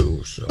house,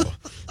 too. So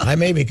I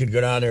maybe could go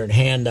down there and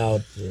hand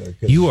out.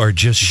 You are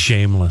just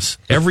shameless.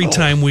 Every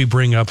time we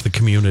bring up the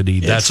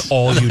community, that's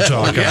all you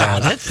talk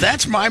about.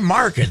 That's my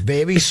market,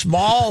 baby.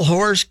 Small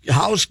house,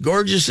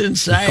 gorgeous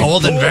inside.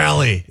 Golden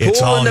Valley. It's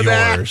pool all in the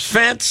back, yours.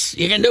 fence.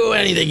 You can do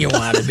anything you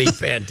want to be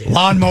fantastic.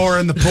 Lawnmower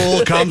in the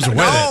pool comes with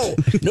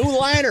it. New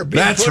liner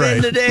being That's put right.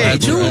 in today.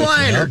 That's New right.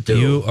 liner, too.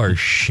 You are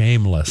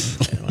shameless.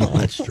 Well,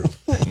 that's true.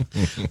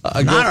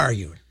 Not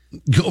arguing.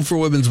 Gopher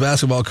women's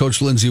basketball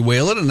coach Lindsay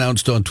Whalen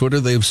announced on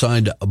Twitter they've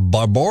signed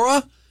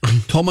Barbora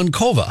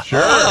Tomankova. Sure.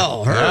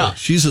 Oh, her. Yeah.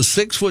 She's a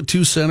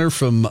 6'2" center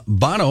from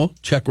Brno,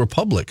 Czech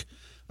Republic.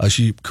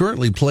 She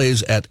currently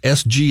plays at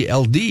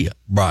SGLD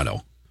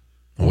Brno.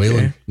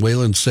 Okay.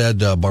 Whalen said,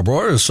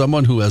 Barbora is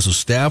someone who, as a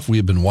staff, we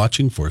have been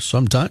watching for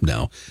some time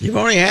now. You've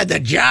only had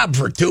that job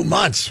for 2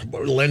 months,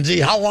 Lindsay.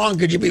 How long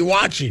could you be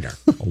watching her?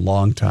 A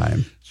long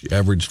time. She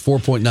averaged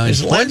 4.9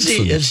 points.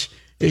 Lindsay,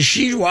 is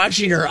she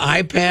watching her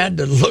iPad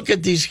to look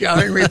at these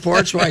scouting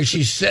reports while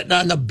she's sitting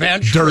on the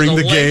bench during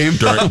the game?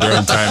 During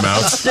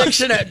timeouts.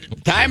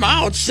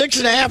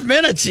 6.5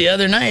 minutes the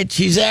other night.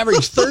 She's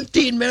averaged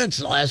 13 minutes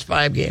in the last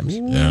 5 games.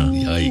 Yeah,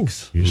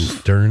 yikes. You're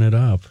stirring it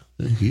up.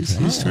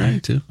 He's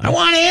trying to. I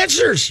want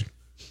answers.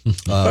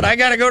 But I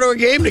got to go to a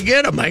game to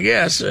get them, I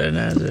guess. And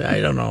I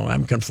don't know.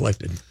 I'm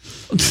conflicted.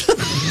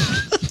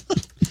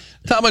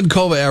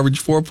 Tomankova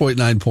averaged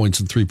 4.9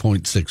 points and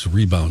 3.6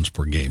 rebounds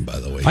per game, by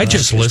the way. I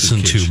just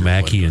listen to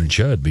Mackie and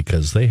Judd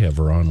because they have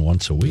her on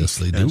once a week. Yes,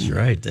 they do. That's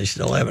right. They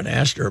still haven't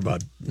asked her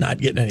about not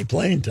getting any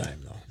playing time,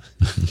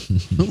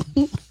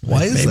 though.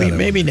 Why is that?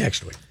 Maybe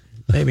next week.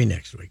 Maybe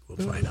next week we'll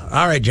find out.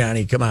 All right,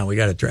 Johnny, come on. We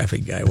got a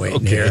traffic guy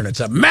waiting here, and it's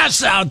a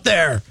mess out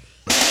there.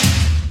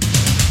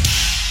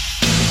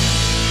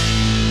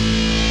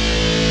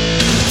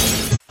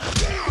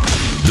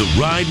 The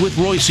Ride with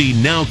Royce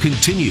now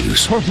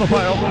continues. Personal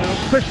foul,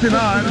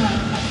 69,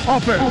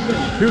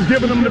 offense. He was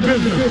giving them the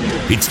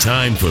business. It's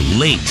time for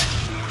Late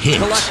Hit.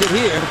 Collected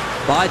here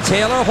by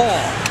Taylor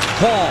Hall.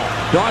 Hall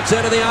darts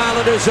into the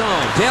Islander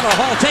zone. Taylor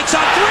Hall takes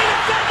on 3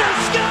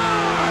 defenders. Score!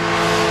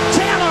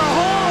 Taylor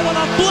Hall with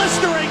a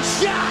blistering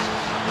shot.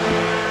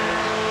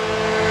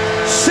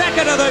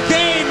 Second of the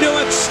game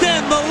to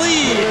extend the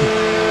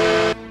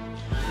lead.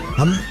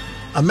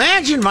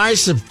 Imagine my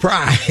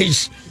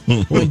surprise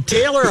when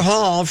Taylor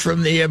Hall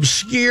from the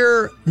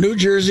obscure New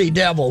Jersey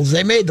Devils,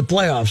 they made the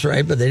playoffs,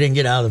 right? But they didn't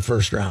get out of the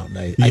first round,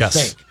 I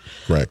think.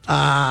 Correct.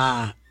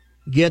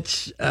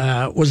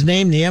 Was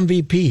named the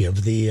MVP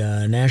of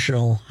the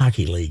National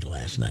Hockey League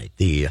last night,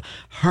 the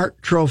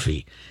Hart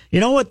Trophy. You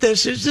know what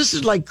this is? This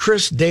is like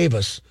Chris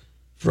Davis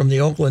from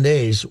the Oakland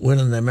A's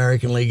winning the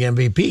American League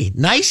MVP.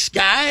 Nice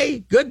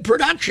guy, good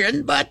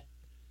production, but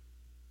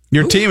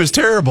your team is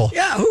terrible.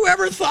 Yeah,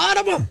 whoever thought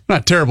of him?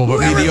 Not terrible, but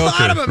whoever mediocre.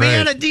 Thought of him? Right. He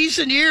had a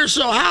decent year.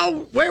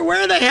 So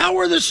where the hell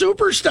were the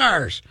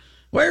superstars?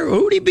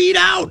 Who'd he beat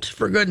out,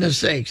 for goodness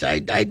sakes? I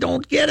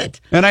don't get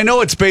it. And I know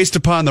it's based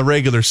upon the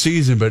regular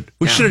season, but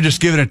we should have just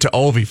given it to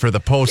Ovi for the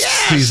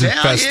postseason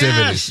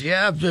festivities.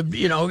 Yes,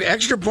 yeah,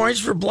 extra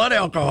points for blood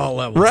alcohol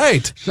levels.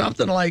 Right.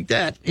 Something like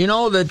that. You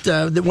know,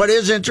 what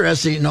is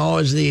interesting, though,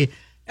 is the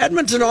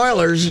Edmonton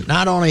Oilers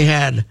not only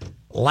had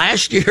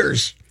last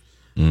year's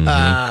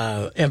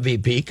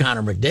MVP,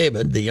 Connor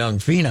McDavid, the young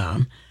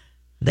phenom,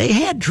 they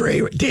had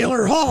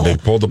Taylor Hall. They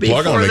pulled the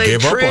plug on him. They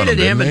gave up on him, traded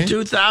him in didn't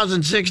they?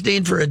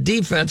 2016 for a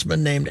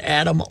defenseman named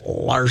Adam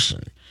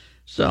Larson.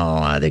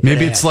 So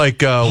maybe it's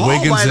like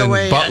Wiggins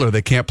and Butler.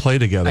 They can't play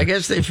together. I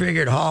guess they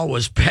figured Hall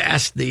was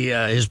past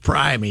his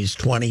prime. He's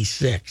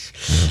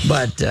 26.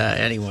 But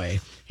anyway,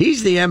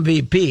 he's the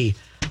MVP.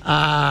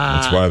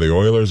 That's why the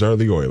Oilers are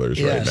the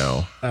Oilers right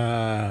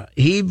now.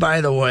 He, by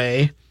the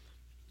way,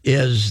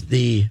 is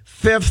the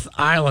 5th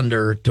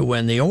Islander to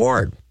win the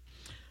award.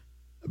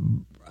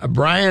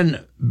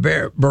 Brian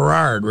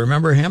Berard,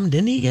 remember him?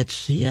 Didn't he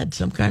he had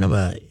some kind of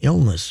a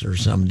illness or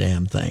some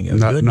damn thing?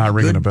 Not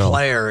ringing a bell.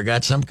 Player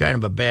got some kind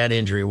of a bad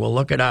injury. We'll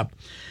look it up.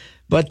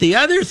 But the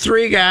other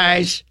 3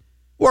 guys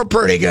were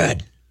pretty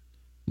good.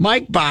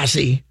 Mike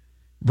Bossy,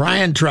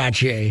 Brian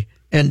Trottier,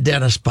 and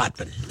Dennis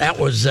Potvin. That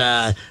was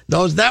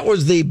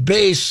the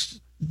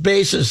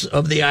basis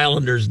of the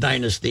Islanders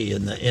dynasty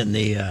in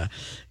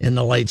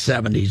the late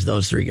 70s.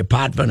 Those 3.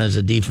 Potvin as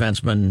a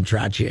defenseman,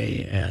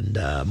 Trottier, and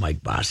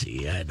Mike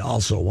Bossy had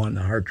also won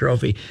the Hart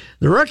Trophy.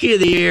 The Rookie of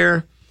the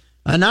Year,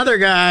 another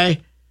guy,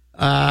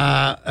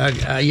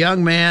 a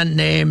young man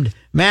named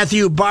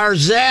Matthew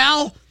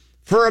Barzal.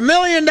 For $1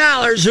 million,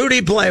 who'd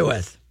he play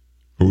with?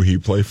 Who he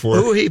play for?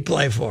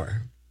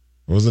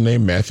 What was the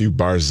name? Matthew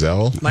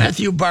Barzal?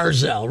 Matthew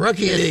Barzal,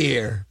 Rookie of the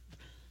Year.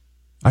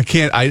 I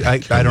can't. I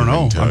don't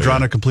know. I'm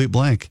drawing a complete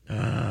blank.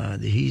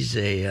 He's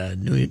a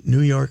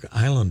New York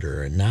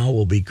Islander, and now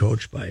will be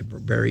coached by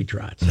Barry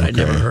Trotz. Okay. I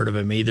never heard of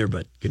him either,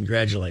 but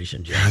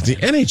congratulations, Jeff. The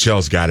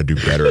NHL's got to do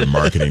better at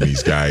marketing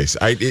these guys.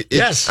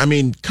 Yes. I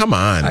mean, come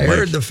on. I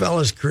heard the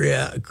fellas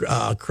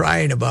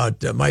crying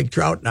about Mike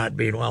Trout not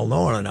being well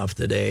known enough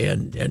today,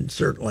 and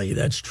certainly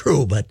that's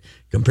true. But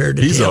compared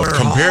to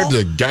compared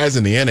to guys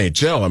in the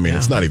NHL, I mean,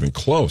 it's not even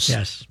close.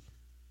 Yes.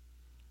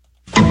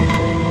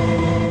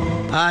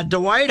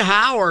 Dwight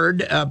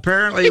Howard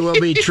apparently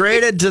will be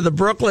traded to the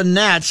Brooklyn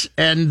Nets,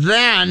 and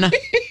then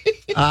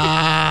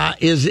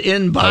is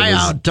in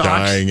buyout talks. I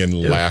was dying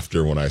in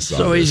laughter when I saw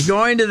this. So he's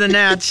going to the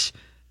Nets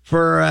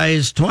for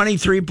his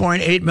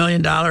 $23.8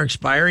 million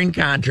expiring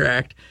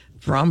contract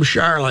from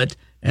Charlotte,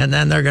 and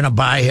then they're going to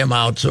buy him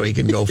out so he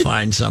can go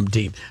find some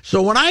team.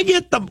 So when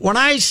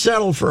I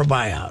settle for a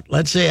buyout,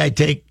 let's say I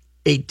take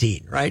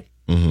 18, right?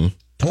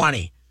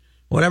 20,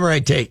 whatever I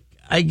take,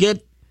 I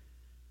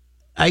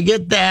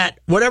get that,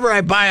 whatever I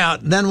buy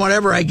out, then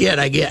whatever I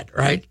get,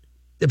 right?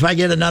 If I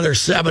get another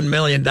 $7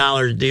 million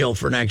deal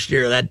for next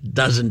year,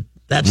 that's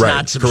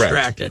not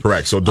subtracted.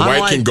 Correct. So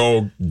Dwight can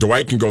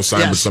go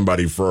sign with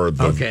somebody for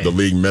the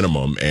league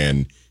minimum,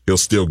 and he'll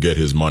still get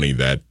his money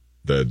that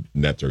the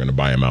Nets are going to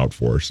buy him out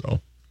for.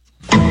 So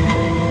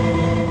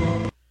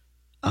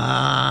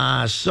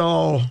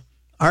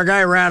our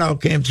guy Ratto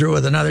came through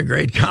with another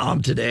great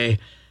column today.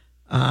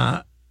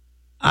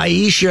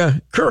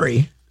 Ayesha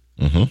Curry,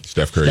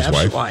 Steph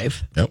Curry's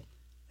wife. Yep.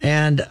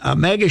 And a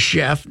mega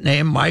chef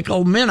named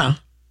Michael Mina,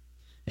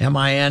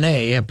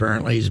 M-I-N-A,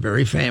 apparently he's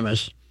very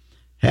famous,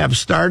 have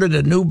starting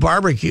a new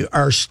barbecue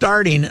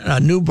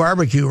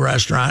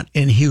restaurant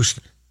in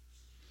Houston.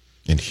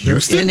 In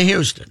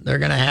Houston? They're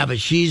going to have it.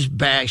 She's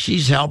back.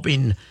 She's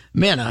helping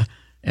Mina,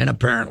 and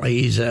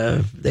apparently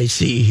they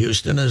see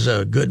Houston as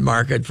a good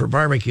market for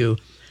barbecue.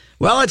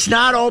 Well, it's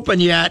not open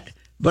yet,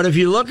 But if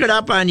you look it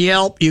up on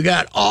Yelp, you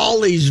got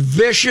all these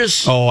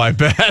vicious. Oh, I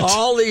bet.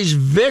 All these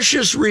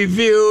vicious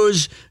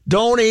reviews.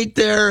 Don't eat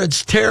there.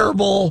 It's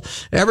terrible.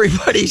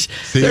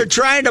 They're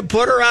trying to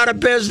put her out of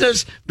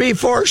business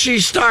before she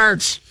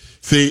starts.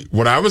 See,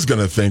 what I was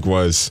going to think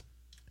was,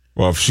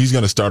 well, if she's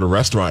going to start a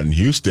restaurant in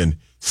Houston,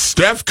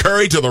 Steph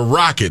Curry to the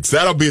Rockets.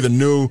 That'll be the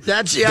new.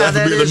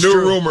 That'll be the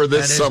new rumor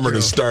this summer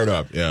to start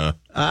up. Yeah.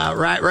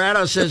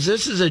 Ratto says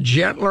this is a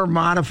gentler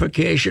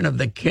modification of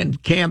the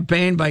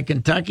campaign by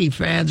Kentucky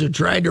fans who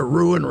tried to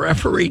ruin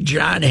referee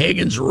John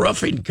Hagan's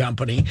roofing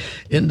company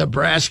in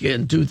Nebraska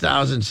in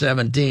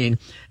 2017,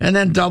 and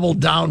then doubled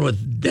down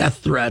with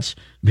death threats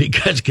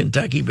because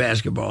Kentucky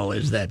basketball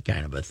is that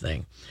kind of a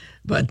thing.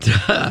 But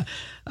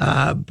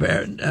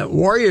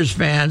Warriors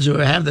fans who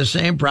have the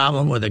same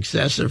problem with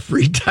excessive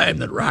free time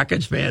that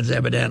Rockets fans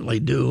evidently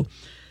do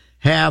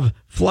have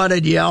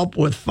flooded Yelp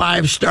with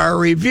 5-star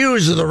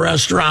reviews of the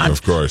restaurant.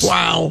 Of course.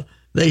 While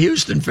the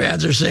Houston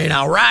fans are saying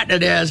how rotten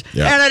it is,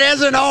 and it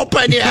isn't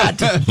open yet.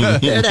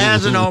 It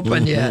hasn't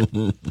opened yet.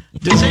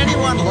 Does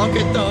anyone look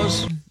at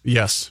those?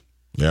 Yes.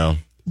 Yeah.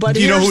 But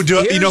you know who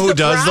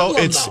does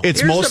problem, though?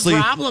 It's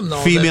mostly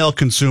female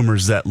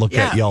consumers that look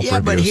at Yelp reviews. Yeah,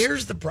 but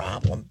here's the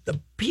problem: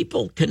 the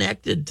people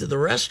connected to the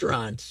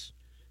restaurants,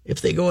 if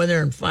they go in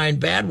there and find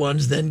bad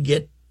ones, then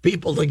get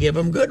people to give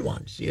them good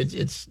ones.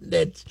 It's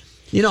there's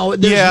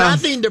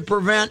nothing to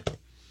prevent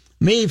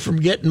me from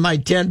getting my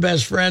 10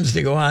 best friends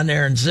to go on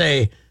there and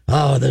say,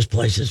 "Oh, this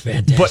place is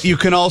fantastic." But you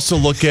can also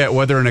look at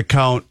whether an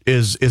account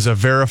is a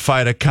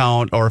verified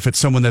account or if it's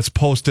someone that's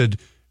posted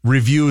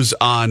reviews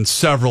on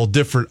several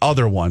different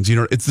other ones.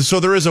 So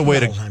there is a way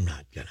to. I'm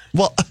not gonna.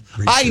 Well,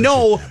 I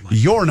know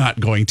you're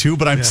not going to,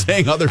 but I'm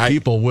saying other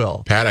people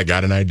will. Pat, I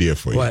got an idea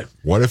for you.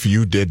 What if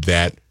you did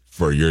that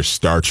for your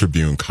Star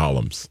Tribune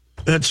columns?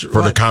 That's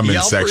for the comment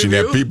Yelp section.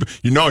 Review? You have people.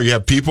 You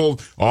have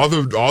people. All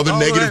the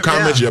negative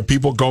comments. You have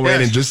people go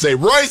in and just say,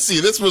 "Royce,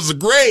 this was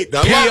great."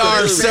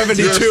 PR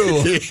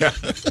 72. Yeah.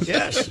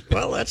 Yes.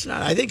 Well, that's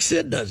not. I think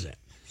Sid does that.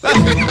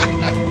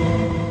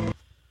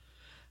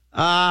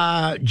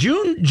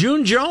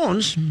 June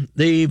Jones,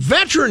 the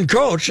veteran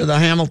coach of the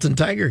Hamilton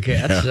Tiger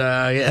Cats,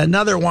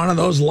 another one of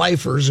those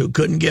lifers who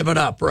couldn't give it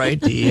up.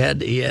 Right, he had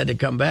to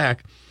come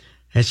back.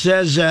 It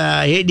says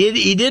he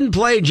didn't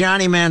play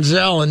Johnny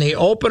Manziel in the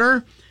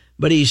opener,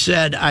 but he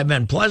said, "I've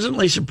been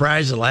pleasantly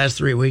surprised the last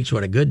 3 weeks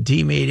what a good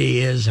teammate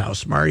he is, how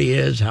smart he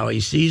is, how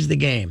he sees the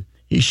game.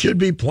 He should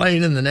be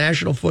playing in the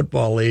National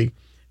Football League,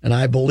 and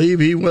I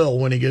believe he will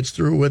when he gets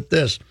through with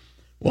this."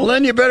 Well,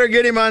 then you better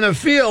get him on the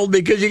field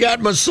because you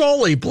got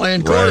Masoli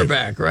playing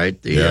quarterback, right?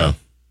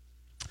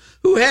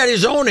 Who had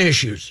his own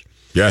issues.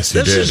 Yes, he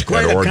did. This is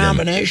quite a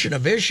combination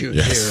of issues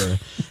here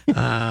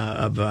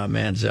of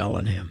Manziel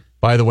and him.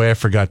 By the way, I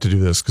forgot to do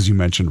this because you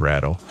mentioned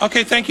Ratto.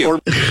 Okay, thank you. All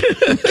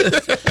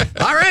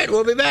right,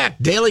 we'll be back.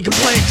 Daily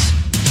Complaints.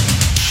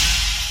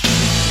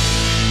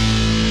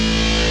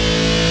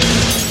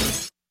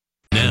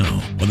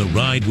 Now, on the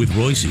ride with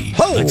Royce,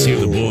 let's hear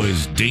the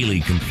boys'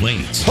 daily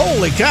complaints.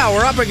 Holy cow,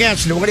 we're up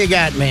against it. What do you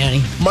got,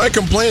 Manny? My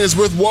complaint is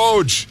with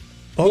Woj.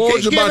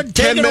 Okay,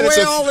 taking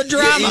away all the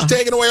drama. He's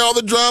taking away all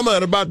the drama.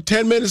 At about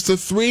 10 minutes to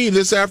 3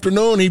 this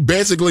afternoon, he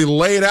basically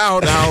laid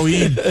out how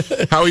he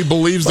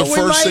believes the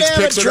first 6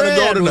 picks are going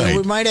to go tonight.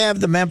 We might have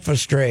the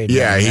Memphis trade.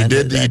 Yeah, he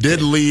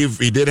did leave.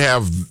 He did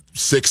have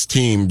 6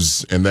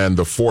 teams, and then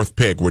the 4th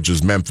pick, which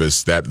is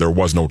Memphis, that there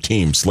was no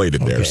team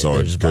slated there, so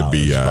it could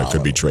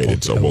be traded.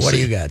 Okay. So we'll see. What do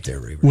you got there,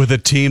 Reaver? With a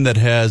team that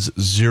has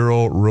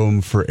zero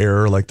room for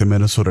error, like the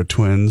Minnesota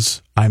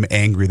Twins, I'm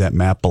angry that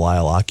Matt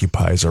Belisle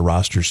occupies a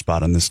roster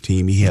spot on this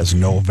team. He has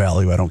no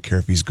value. I don't care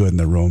if he's good in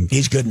the room.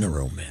 He's good in the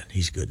room, man.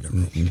 He's good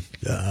in the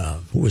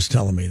room. Who was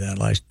telling me that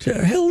last?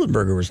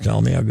 Hildenberger was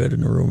telling me how good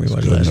in the room he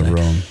was last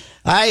night.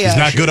 He's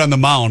not good on the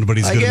mound, but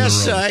he's good in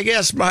the room. I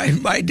guess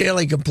my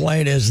daily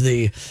complaint is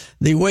the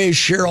way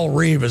Cheryl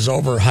Reeve is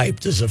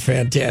overhyped as a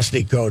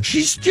fantastic coach.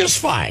 She's just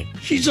fine.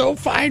 She's so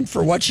fine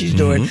for what she's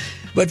doing.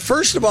 But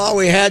first of all,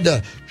 we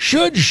had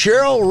should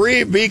Cheryl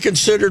Reeve be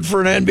considered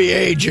for an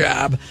NBA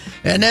job?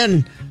 And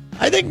then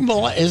I think,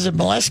 is it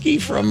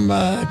Molesky from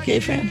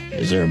KFan?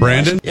 Is there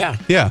Brandon?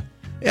 Yeah.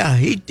 Yeah,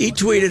 he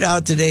tweeted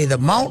out today the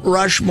Mount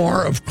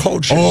Rushmore of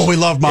coaches. Oh, we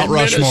love Mount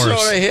Rushmore.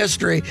 Minnesota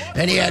history,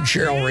 and he had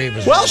Cheryl Reeve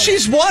as well.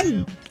 She's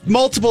won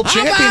multiple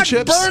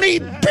championships. How about Bernie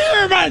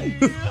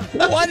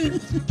Bierman? Won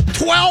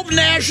 12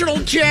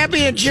 national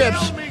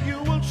championships.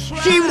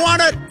 She won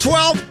a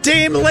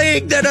 12-team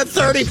league, did a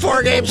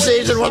 34-game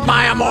season with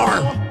Maya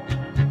Moore.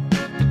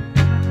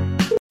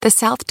 The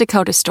South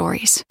Dakota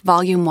Stories,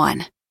 Volume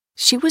 1.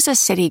 She was a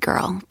city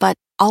girl, but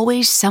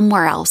always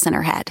somewhere else in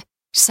her head.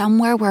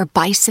 Somewhere where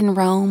bison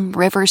roam,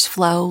 rivers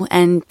flow,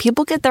 and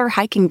people get their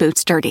hiking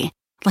boots dirty.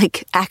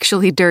 Like,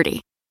 actually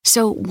dirty.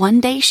 So one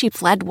day she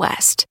fled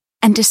west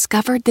and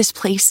discovered this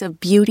place of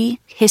beauty,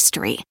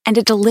 history, and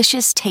a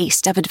delicious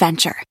taste of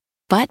adventure.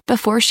 But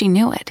before she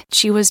knew it,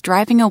 she was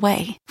driving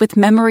away with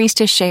memories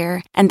to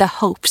share and the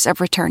hopes of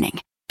returning.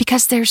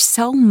 Because there's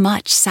so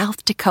much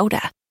South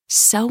Dakota,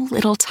 so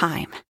little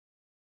time.